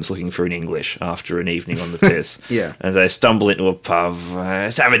Indians looking for an English after an evening on the piss. Yeah. As they stumble into a pub,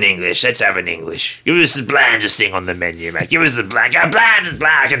 let's have an English. Give us the blandest thing on the menu, mate. Give us the bland. Bland is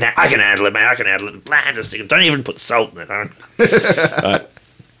bland. I can handle it, mate. I can handle it. The blandest thing. Don't even put salt in it. Right.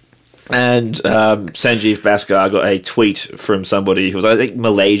 And Sanjeev Bhaskar got a tweet from somebody who was, I think,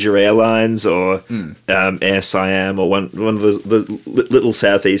 Malaysia Airlines or Air Siam or one of the little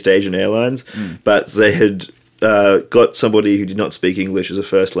Southeast Asian airlines. But they had got somebody who did not speak English as a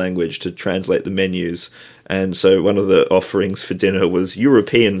first language to translate the menus. And so one of the offerings for dinner was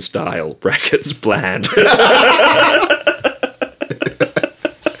European style, brackets, bland.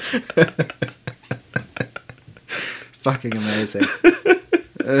 Fucking amazing.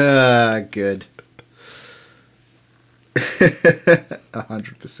 Good.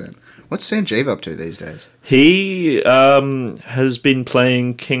 100%. What's Sanjeev up to these days? He has been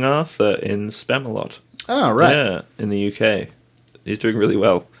playing King Arthur in Spamalot. Oh, right. Yeah, in the UK. He's doing really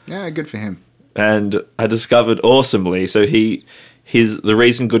well. Yeah, good for him. And I discovered awesomely, so the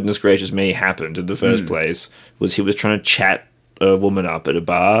reason Goodness Gracious Me happened in the first place was he was trying to chat a woman up at a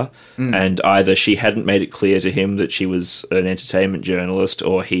bar, and either she hadn't made it clear to him that she was an entertainment journalist,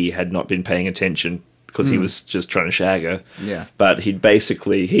 or he had not been paying attention because he was just trying to shag her. Yeah. But he'd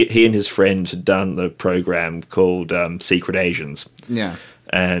basically, he and his friend had done the program called Secret Asians. Yeah.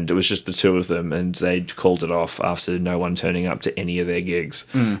 And it was just the two of them, and they'd called it off after no one turning up to any of their gigs.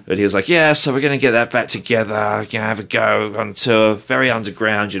 But he was like, yeah, so we're going to get that back together, have a go on tour, very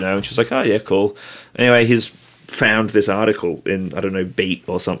underground, And she was like, oh, yeah, cool. Anyway, he's found this article in, I don't know, Beat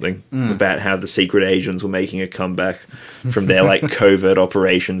or something, about how the Secret Asians were making a comeback from their, covert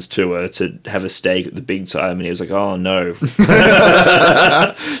operations tour to have a stake at the big time, and he was like, oh, no.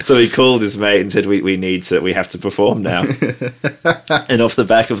 So he called his mate and said, we have to perform now. And off the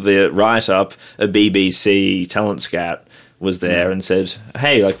back of the write-up, a BBC talent scout was there and said,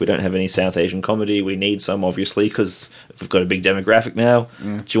 hey, we don't have any South Asian comedy. We need some, obviously, because we've got a big demographic now.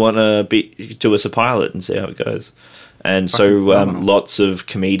 Do you want to do us a pilot and see how it goes? And lots of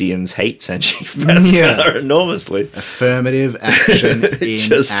comedians hate Sanjeev Bhaskar enormously. Affirmative action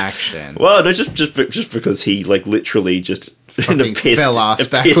in action. Well, no, just because he, literally just fell ass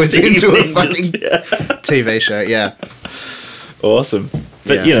backwards into a fucking TV show, yeah. Awesome.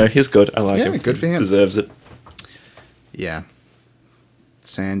 But, he's good. I like him. Good for him. Deserves it. Yeah.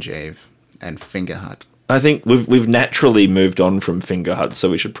 Sanjeev and Fingerhut. I think we've naturally moved on from Fingerhut, so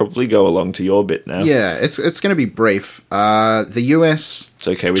we should probably go along to your bit now. Yeah, it's going to be brief. The US... It's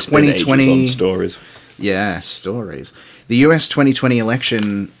okay, we spent ages on stories. Yeah, stories. The US 2020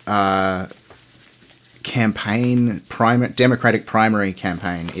 election campaign, Democratic primary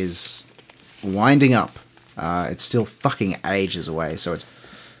campaign is winding up. It's still fucking ages away, so it's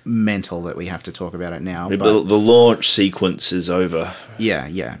mental that we have to talk about it now. But the launch sequence is over.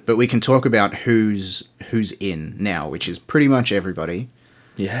 Yeah. But we can talk about who's in now, which is pretty much everybody.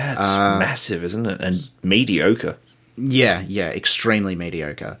 Yeah, it's massive, isn't it? And mediocre. Yeah, extremely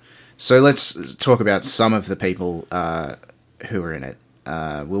mediocre. So let's talk about some of the people who are in it.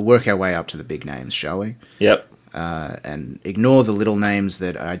 We'll work our way up to the big names, shall we? Yep. And ignore the little names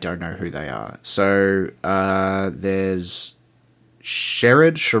that I don't know who they are. So there's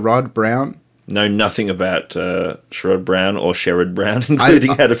Sherrod Brown. Know nothing about Sherrod Brown or Sherrod Brown,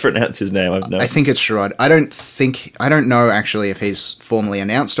 including how to pronounce his name. I think it's Sherrod. I don't know actually if he's formally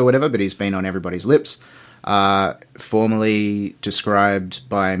announced or whatever, but he's been on everybody's lips. Formerly described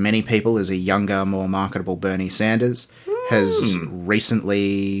by many people as a younger, more marketable Bernie Sanders, has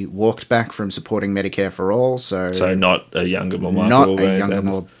recently walked back from supporting Medicare for All. So not a younger, more marketable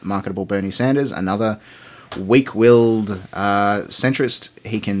more marketable Bernie Sanders. Another weak-willed centrist.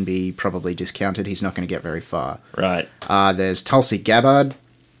 He can be probably discounted. He's not going to get very far. Right. There's Tulsi Gabbard.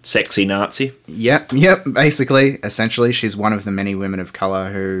 Sexy Nazi. Yep, basically. Essentially, she's one of the many women of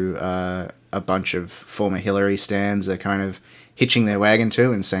colour who a bunch of former Hillary stans are kind of hitching their wagon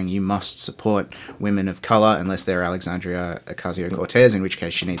to and saying you must support women of colour unless they're Alexandria Ocasio-Cortez, in which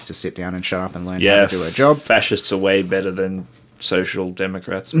case she needs to sit down and shut up and learn how to do her job. Fascists are way better than social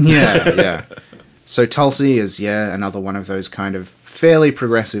democrats. Yeah. So Tulsi is, another one of those kind of fairly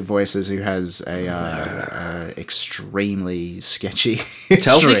progressive voices who has a extremely sketchy history.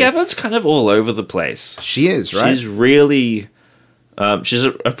 Tulsi Gabbard's kind of all over the place. She is, right? She's really... She's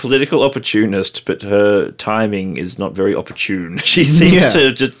a political opportunist, but her timing is not very opportune. She seems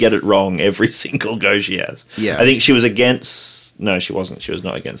to just get it wrong every single go she has. Yeah. I think she was against... No, she wasn't. She was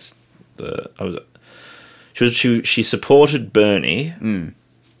not against She supported Bernie,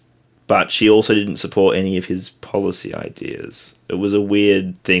 but she also didn't support any of his policy ideas. It was a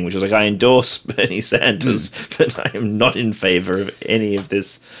weird thing, which was like, I endorse Bernie Sanders, but I am not in favour of any of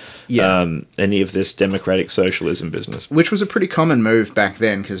this... any of this democratic socialism business. Which was a pretty common move back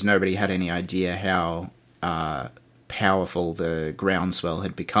then, because nobody had any idea how powerful the groundswell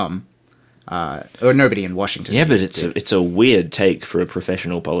had become. Or nobody in Washington. Yeah, but it's a weird take for a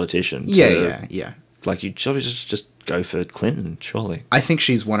professional politician. Yeah. Like, you'd just go for Clinton, surely. I think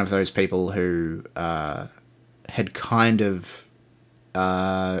she's one of those people who had kind of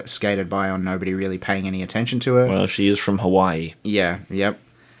skated by on nobody really paying any attention to her. Well, she is from Hawaii. Yeah, yep.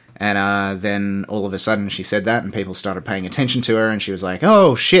 And then all of a sudden she said that and people started paying attention to her and she was like,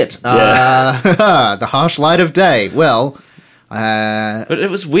 oh, shit, the harsh light of day. Well... but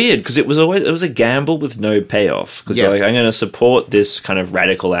it was weird because it was a gamble with no payoff. Because I'm going to support this kind of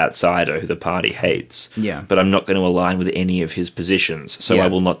radical outsider who the party hates, but I'm not going to align with any of his positions, so I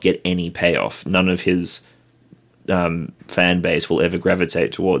will not get any payoff. None of his... fan base will ever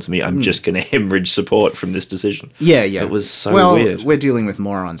gravitate towards me. I'm just going to hemorrhage support from this decision. Yeah. It was so weird. Well, we're dealing with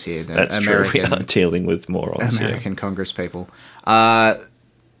morons here. That's true. We are dealing with morons here. American Congress people. But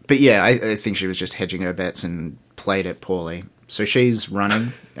yeah, I think she was just hedging her bets and played it poorly. So she's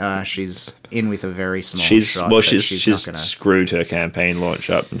running. She's in with a very small shot. Well, she's screwed her campaign launch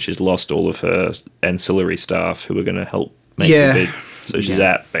up and she's lost all of her ancillary staff who were going to help make the bid. So she's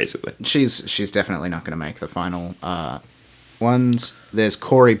out, basically. She's definitely not going to make the final ones. There's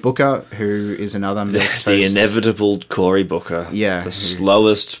Cory Booker, who is another... The inevitable Cory Booker. Yeah. The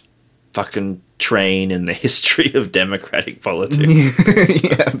slowest fucking train in the history of democratic politics.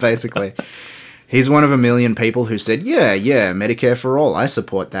 Yeah, basically. He's one of a million people who said, yeah, Medicare for all, I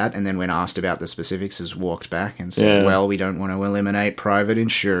support that. And then when asked about the specifics, has walked back and said, well, we don't want to eliminate private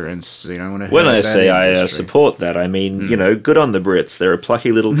insurance. You don't want to hurt When I say I support that, I mean, good on the Brits. They're a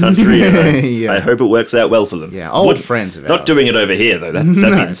plucky little country. And I hope it works out well for them. Yeah, old friends of ours. Not doing it over here, though. That'd be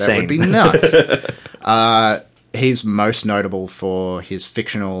insane. That would be nuts. He's most notable for his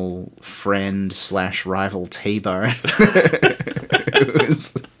fictional friend / rival T-Bone.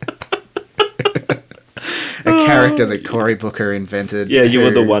 Who's... a character that Cory Booker invented. Yeah, you were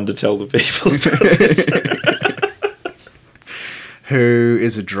the one to tell the people about this. Who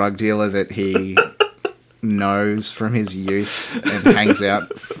is a drug dealer that he knows from his youth and hangs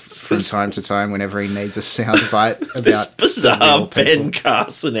out from time to time whenever he needs a soundbite about this bizarre Ben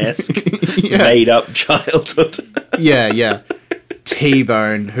Carson-esque made-up childhood. Yeah.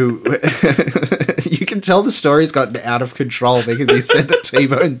 T-Bone, who... you can tell the story's gotten out of control because he said that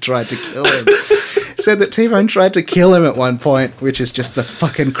T-Bone tried to kill him. Said that T-Bone tried to kill him at one point, which is just the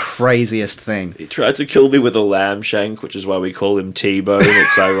fucking craziest thing. He tried to kill me with a lamb shank, which is why we call him T-Bone.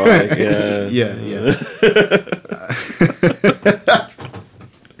 It's ironic. Yeah.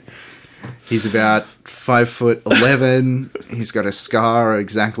 He's about 5'11". He's got a scar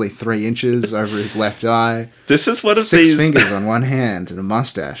exactly 3 inches over his left eye. This is one of 6 fingers on one hand and a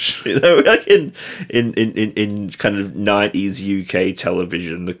mustache. Like in kind of 90s UK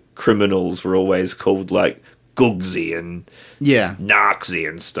television, the criminals were always called like Gugsy and Narksy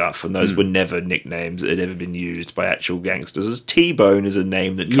and stuff, and those were never nicknames that had ever been used by actual gangsters. As T-Bone is a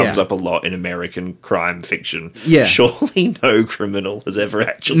name that comes up a lot in American crime fiction. Yeah. Surely no criminal has ever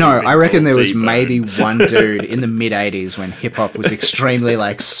actually No, been I reckon there was T-Bone. maybe one dude in the mid-'80s when hip-hop was extremely,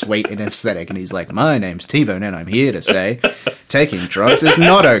 like, sweet and aesthetic, and he's like, my name's T-Bone, and I'm here to say taking drugs is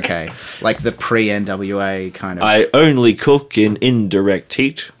not okay. Like the pre-NWA kind of... I only cook in indirect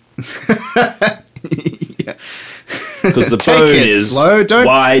heat. Because the bone is slow. Don't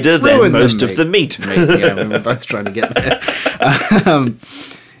wider than most of the meat. Yeah, we were both trying to get there.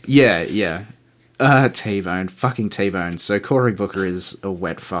 T-Bone. Fucking T-Bone. So Cory Booker is a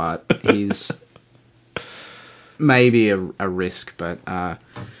wet fart. He's maybe a risk, but... I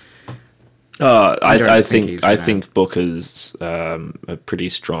think Booker's a pretty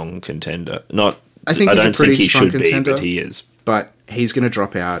strong contender. I don't think he should be, but he is. But he's going to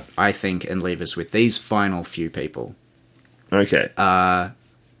drop out, I think, and leave us with these final few people. Okay.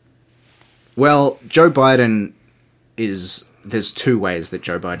 Well, Joe Biden is... There's two ways that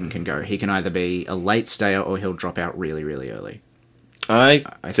Joe Biden can go. He can either be a late stayer or he'll drop out really, really early. I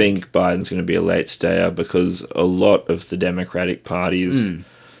think Biden's going to be a late stayer because a lot of the Democratic Party's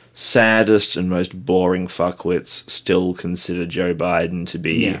saddest and most boring fuckwits still consider Joe Biden to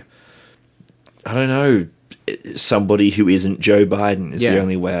be, I don't know, somebody who isn't Joe Biden is the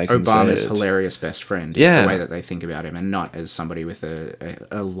only way I can say it. Obama's hilarious best friend is the way that they think about him, and not as somebody with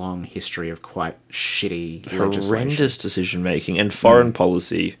a long history of quite shitty horrendous decision-making and foreign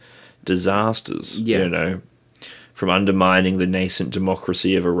policy disasters, you know, from undermining the nascent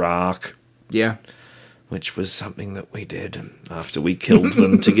democracy of Iraq. Yeah. Which was something that we did after we killed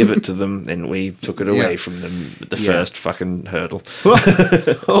them to give it to them, then we took it away from them at the first fucking hurdle.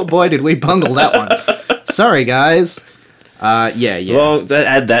 Oh boy, did we bungle that one. Sorry, guys. Yeah. Well,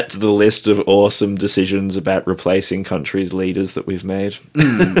 add that to the list of awesome decisions about replacing countries' leaders that we've made.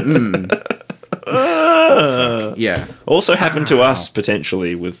 Yeah. Also happened to us,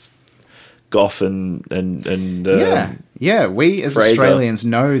 potentially, with Gough and we as Fraser. Australians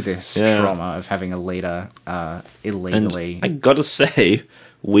know this trauma of having a leader illegally. And I gotta say,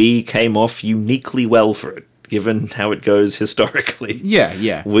 we came off uniquely well for it, given how it goes historically.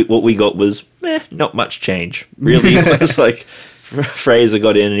 Yeah. What we got was not much change. Really, it was like Fraser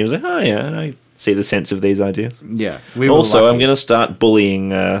got in and he was like, "Oh yeah, I see the sense of these ideas." Yeah. Also, I'm going to start bullying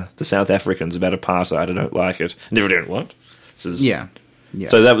the South Africans about apartheid. I don't like it. Never doing what? This is Yeah.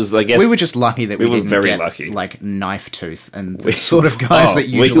 So that was, I guess, we were just lucky that we were didn't very get lucky. Like Knife Tooth and the sort of guys that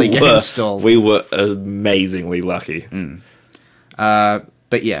usually get installed. We were amazingly lucky.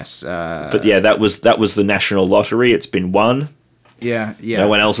 But yes. But yeah, that was the national lottery. It's been won. Yeah. No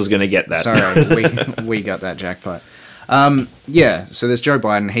one else is going to get that. Sorry, we got that jackpot. So there's Joe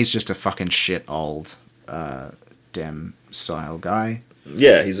Biden. He's just a fucking shit old Dem style guy.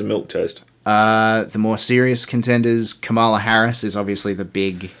 Yeah, he's a milquetoast. The more serious contenders, Kamala Harris is obviously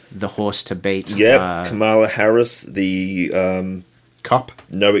the horse to beat. Yep, Kamala Harris, the cop.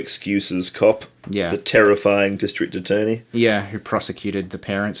 No excuses cop. Yeah. The terrifying district attorney. Yeah, who prosecuted the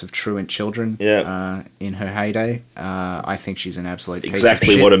parents of truant children in her heyday. I think she's an absolute piece of shit.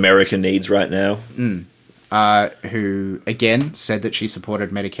 Exactly what America needs right now. Who, again, said that she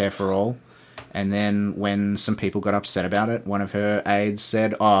supported Medicare for all. And then when some people got upset about it, one of her aides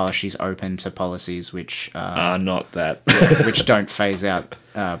said, she's open to policies which are not that. which don't phase out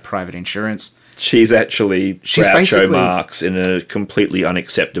private insurance. She's Groucho Marx in a completely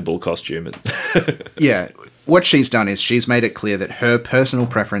unacceptable costume. Yeah. What she's done is she's made it clear that her personal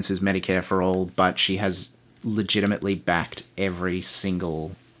preference is Medicare for all, but she has legitimately backed every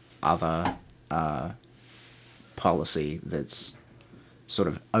single other policy that's sort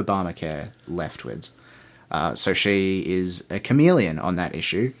of Obamacare leftwards. So she is a chameleon on that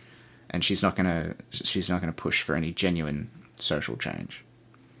issue, and she's not gonna push for any genuine social change.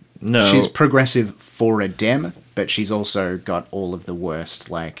 No, she's progressive for a Dem, but she's also got all of the worst,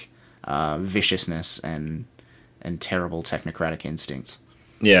 like viciousness and terrible technocratic instincts.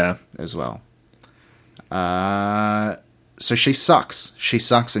 Yeah, as well. So she sucks. She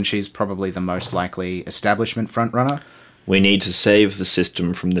sucks, and she's probably the most likely establishment frontrunner. We need to save the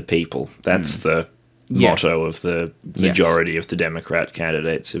system from the people. That's the motto of the majority of the Democrat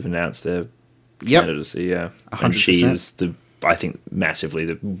candidates who've announced their candidacy. Yeah, 100%. And she is I think,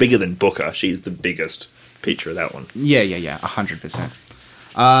 massively bigger than Booker. She's the biggest feature of that one. Yeah,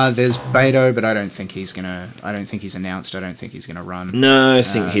 100%. There's Beto, but I don't think he's announced. I don't think he's gonna run. No, I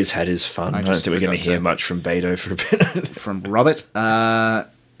think he's had his fun. I don't think we're going to hear much from Beto for a bit. From Robert.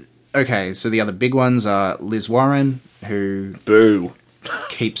 Okay, so the other big ones are Liz Warren, who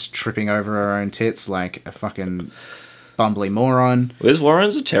keeps tripping over her own tits like a fucking bumbly moron. Liz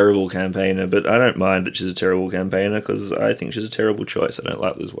Warren's a terrible campaigner, but I don't mind that she's a terrible campaigner because I think she's a terrible choice. I don't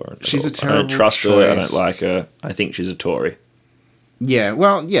like Liz Warren. She's a terrible choice. I don't trust her. I don't like her. I think she's a Tory. Yeah,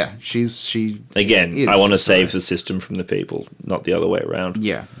 well, yeah, she Again, I want to save the system from the people, not the other way around.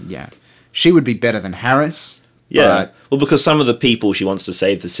 Yeah. She would be better than Harris. Yeah, well, because some of the people she wants to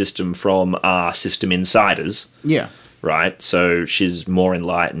save the system from are system insiders. Yeah. Right? So she's more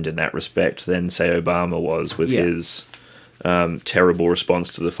enlightened in that respect than, say, Obama was with his terrible response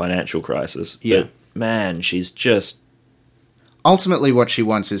to the financial crisis. Yeah. But, man, she's just... Ultimately, what she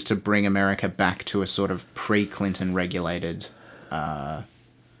wants is to bring America back to a sort of pre-Clinton regulated...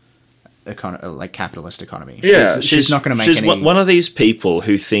 capitalist economy. Yeah, she's not going to make she's any... one of these people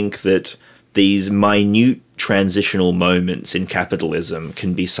who think that these minute transitional moments in capitalism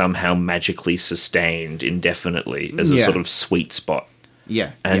can be somehow magically sustained indefinitely as a sort of sweet spot.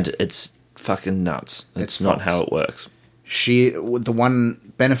 Yeah. And it's fucking nuts. It's not how it works. The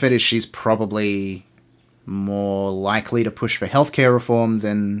one benefit is she's probably more likely to push for healthcare reform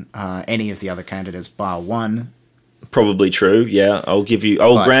than any of the other candidates bar one. Probably true, yeah. I'll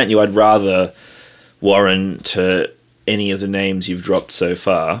grant you I'd rather Warren to any of the names you've dropped so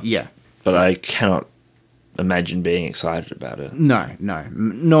far. Yeah. But I cannot imagine being excited about it. No,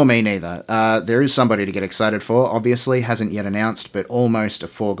 nor me neither. There is somebody to get excited for, obviously, hasn't yet announced, but almost a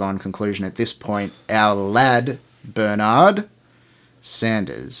foregone conclusion at this point. Our lad, Bernard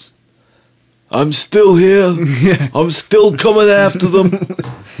Sanders. I'm still here. I'm still coming after them.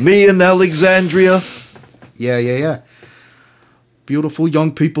 Me and Alexandria. Yeah. Beautiful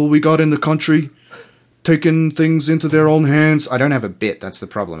young people we got in the country, taking things into their own hands. I don't have a bit, that's the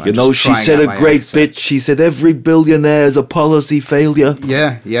problem. You know, she said a great bit. She said every billionaire is a policy failure.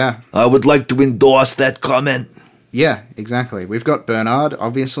 Yeah. I would like to endorse that comment. Yeah, exactly. We've got Bernard,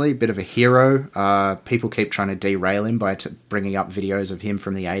 obviously, a bit of a hero. People keep trying to derail him by bringing up videos of him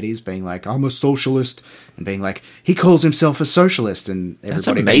from the 80s, being like, I'm a socialist, and being like, he calls himself a socialist. And that's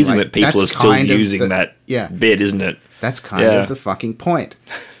amazing that people are still using that bit, isn't it? That's kind of the fucking point.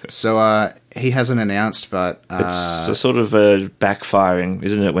 So he hasn't announced, but... it's a sort of backfiring,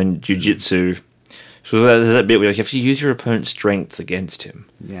 isn't it, when jiu-jitsu... So there's that bit where you have to use your opponent's strength against him.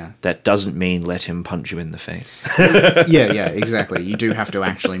 Yeah. That doesn't mean let him punch you in the face. yeah, exactly. You do have to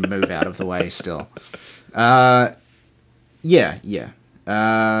actually move out of the way still. Yeah.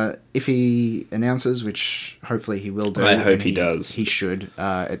 If he announces, which hopefully he will do. I hope he does. He should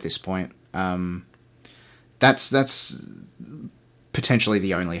at this point. That's potentially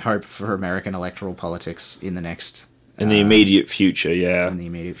the only hope for American electoral politics in the next... In the immediate future, yeah. In the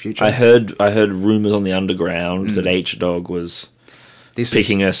immediate future. I heard rumours on the underground that H-Dog was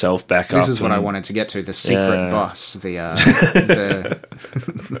picking herself back up. This is what I wanted to get to. The secret boss. The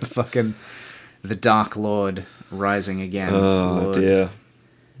fucking... The Dark Lord rising again. Oh, Lord dear.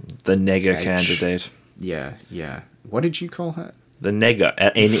 The Nega H. candidate. Yeah. What did you call her? The Nega.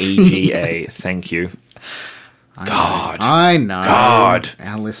 N-E-G-A. Thank you. I know. God.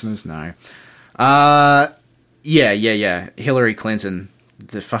 Our listeners know. Yeah. Hillary Clinton,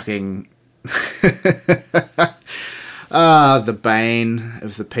 the fucking... the bane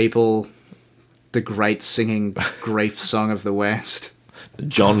of the people, the great singing grief song of the West. The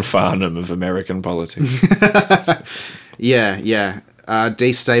John Farnham of American politics. Yeah.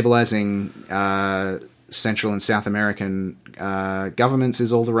 Destabilizing Central and South American governments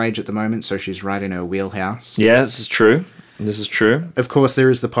is all the rage at the moment, so she's right in her wheelhouse. Yeah, this is true. Of course, there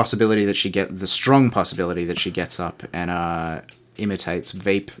is the possibility that the strong possibility that she gets up and imitates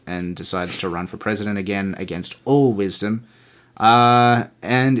Veep and decides to run for president again against all wisdom.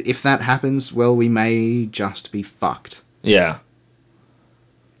 And if that happens, well, we may just be fucked. Yeah.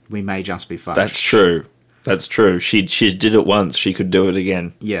 We may just be fucked. That's true. She did it once. She could do it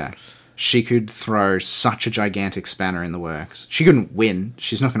again. Yeah. She could throw such a gigantic spanner in the works. She couldn't win.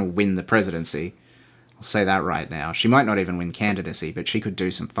 She's not going to win the presidency. I'll say that right now. She might not even win candidacy, but she could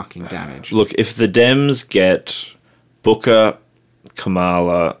do some fucking damage. Look, if the Dems get Booker,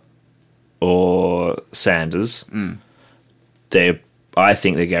 Kamala, or Sanders, I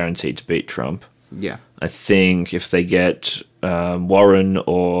think they're guaranteed to beat Trump. Yeah. I think if they get Warren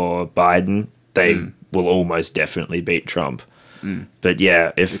or Biden, they will almost definitely beat Trump. But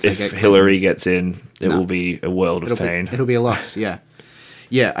yeah, if Hillary gets in, it will be a world of pain. It'll be a loss, yeah.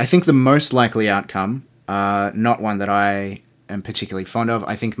 Yeah, I think the most likely outcome, not one that I am particularly fond of,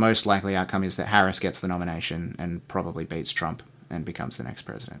 I think most likely outcome is that Harris gets the nomination and probably beats Trump and becomes the next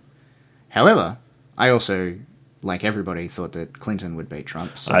president. However, I also, like everybody, thought that Clinton would beat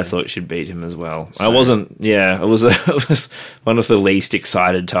Trump. So. I thought she'd beat him as well. It was one of the least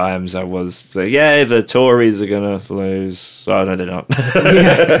excited times. I was like, the Tories are going to lose. Oh, no, they're not.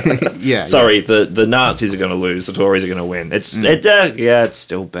 Yeah. Sorry, the Nazis are going to lose. The Tories are going to win. It's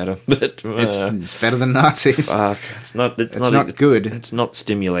still better. But, it's better than Nazis. Fuck, it's not good. It's not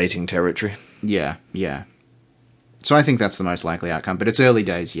stimulating territory. Yeah. So I think that's the most likely outcome, but it's early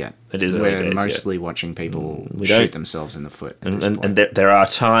days yet. It is early days. We're mostly watching people shoot themselves in the foot. And there are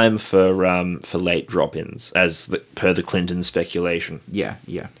time for late drop-ins, per the Clinton speculation. Yeah.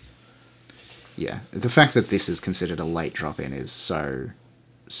 The fact that this is considered a late drop-in is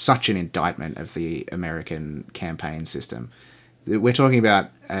such an indictment of the American campaign system. We're talking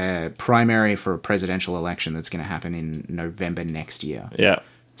about a primary for a presidential election that's going to happen in November next year. Yeah.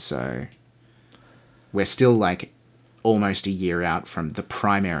 So we're still almost a year out from the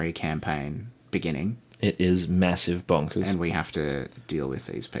primary campaign beginning. It is massive bonkers. And we have to deal with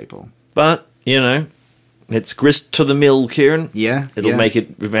these people. But, it's grist to the mill, Kieran. Yeah. It'll make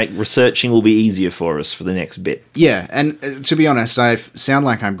researching will be easier for us for the next bit. Yeah, and to be honest, I sound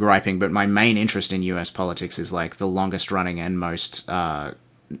like I'm griping, but my main interest in US politics is the longest running and most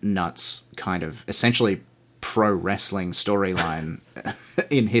nuts kind of essentially pro wrestling storyline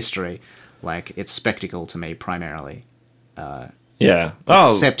in history. It's spectacle to me primarily. Yeah.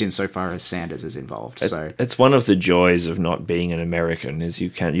 Except insofar as Sanders is involved. So it's one of the joys of not being an American is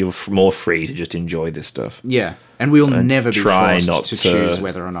you're more free to just enjoy this stuff. Yeah, and we'll never be try forced not to to- choose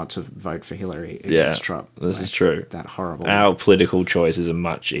whether or not to vote for Hillary against Trump. This Like, is true. That horrible. Our political choices are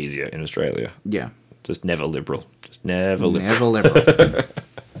much easier in Australia. Yeah. Just never liberal. Just never liberal. Never liberal.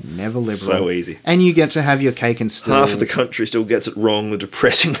 Never liberal. So easy. And you get to have your cake and still... Half of the country still gets it wrong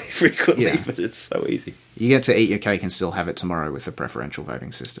depressingly frequently, Yeah. but it's so easy. You get to eat your cake and still have it tomorrow with the preferential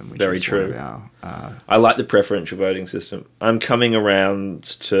voting system. Which Very is true. one of our, I like the preferential voting system. I'm coming around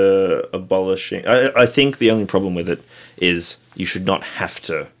to abolishing... I think the only problem with it is you should not have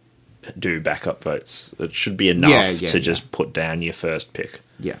to do backup votes. It should be enough to just put down your first pick.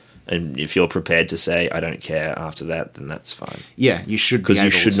 Yeah. And if you're prepared to say, I don't care after that, then that's fine. Yeah, you should be Because able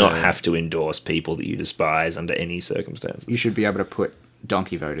you should to, not have to endorse people that you despise under any circumstances. You should be able to put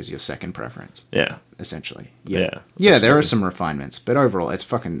donkey vote as your second preference. Yeah. Essentially. Yeah. Yeah, there are some refinements, but overall, it's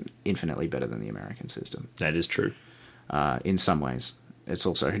fucking infinitely better than the American system. That is true. In some ways. It's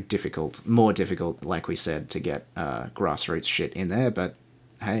also more difficult, like we said, to get grassroots shit in there, but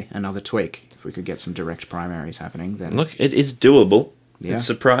hey, another tweak. If we could get some direct primaries happening, then... Look, it is doable. Yeah. It's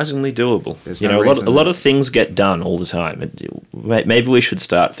surprisingly doable. There's you no know, reason a lot of things get done all the time. Maybe we should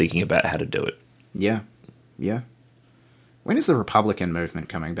start thinking about how to do it. Yeah. Yeah. When is the Republican movement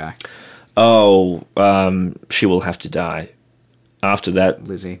coming back? Oh, she will have to die. After that,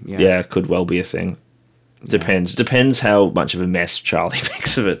 Lizzie, yeah, could well be a thing. Depends how much of a mess Charlie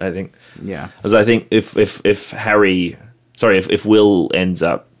makes of it, I think. Yeah. Because I think if Will ends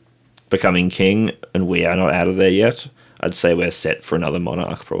up becoming king and we are not out of there yet, I'd say we're set for another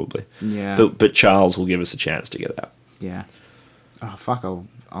monarch, probably. Yeah. But Charles will give us a chance to get out. Yeah. Oh, fuck,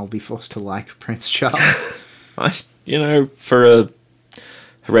 I'll be forced to like Prince Charles. For a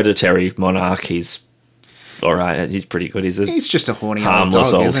hereditary monarch, he's all right. He's pretty good. He's just a horny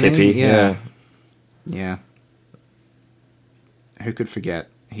harmless old old dog, isn't hippie. he? Yeah. Yeah. Who could forget?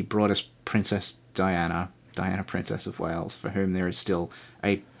 He brought us Princess Diana, Princess of Wales, for whom there is still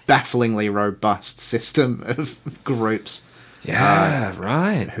a bafflingly robust system of groups. Yeah,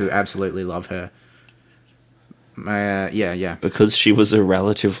 right. Who absolutely love her. Yeah. Because she was a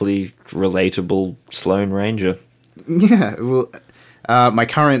relatively relatable Sloane Ranger. Yeah, well, my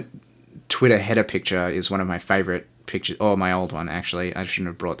current Twitter header picture is one of my favourite pictures, or my old one, actually. I shouldn't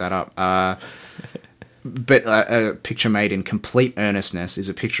have brought that up. But a picture made in complete earnestness is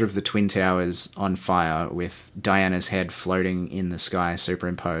a picture of the Twin Towers on fire with Diana's head floating in the sky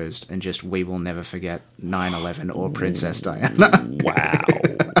superimposed, and just we will never forget 9/11 or Princess Diana. Wow.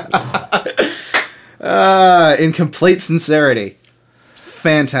 In complete sincerity.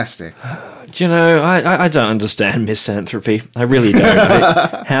 Fantastic. Do you know, I don't understand misanthropy. I really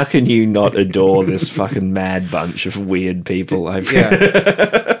don't. How can you not adore this fucking mad bunch of weird people?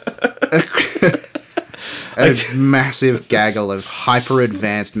 A massive gaggle of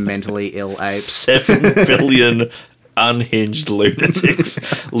hyper-advanced, mentally ill apes. 7 billion unhinged lunatics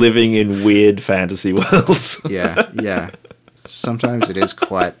living in weird fantasy worlds. Yeah. Sometimes it is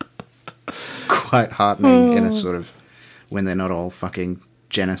quite heartening in a sort of when they're not all fucking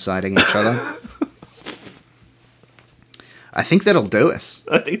genociding each other. I think that'll do us.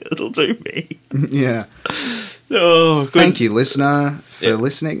 I think that'll do me. Yeah. Oh, good. Thank you, listener, for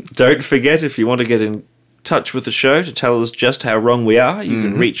listening. Don't forget, if you want to get in touch with the show to tell us just how wrong we are, you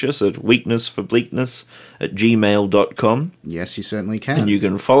can reach us at weaknessforbleakness@gmail.com. Yes, you certainly can. And you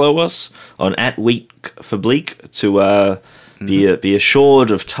can follow us on @weakforbleak to be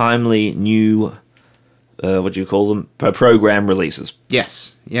assured of timely new, what do you call them, program releases.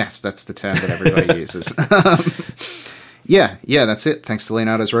 Yes, that's the term that everybody uses. Yeah, that's it. Thanks to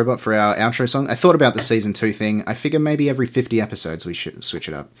Leonardo's Robot for our outro song. I thought about the Season 2 thing. I figure maybe every 50 episodes we should switch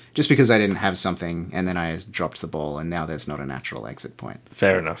it up. Just because I didn't have something, and then I dropped the ball, and now there's not a natural exit point.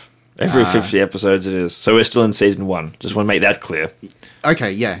 Fair enough. Every 50 episodes it is. So we're still in Season 1. Just want to make that clear.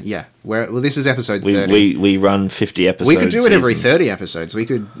 Okay, yeah. Well, this is episode 30. We run 50 episodes. We could do it every 30 episodes. We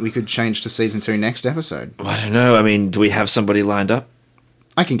could change to Season 2 next episode. I don't know. I mean, do we have somebody lined up?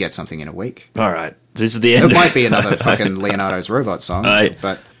 I can get something in a week. All right. This is the end. It might be another fucking Leonardo's Robot song,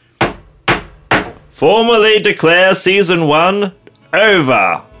 but... Formally declare Season 1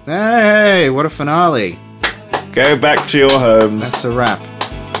 over. Hey, what a finale. Go back to your homes. That's a wrap.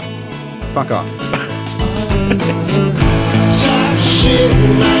 Fuck off. Tough shit,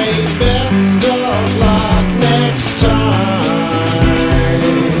 mate. Best of luck next time.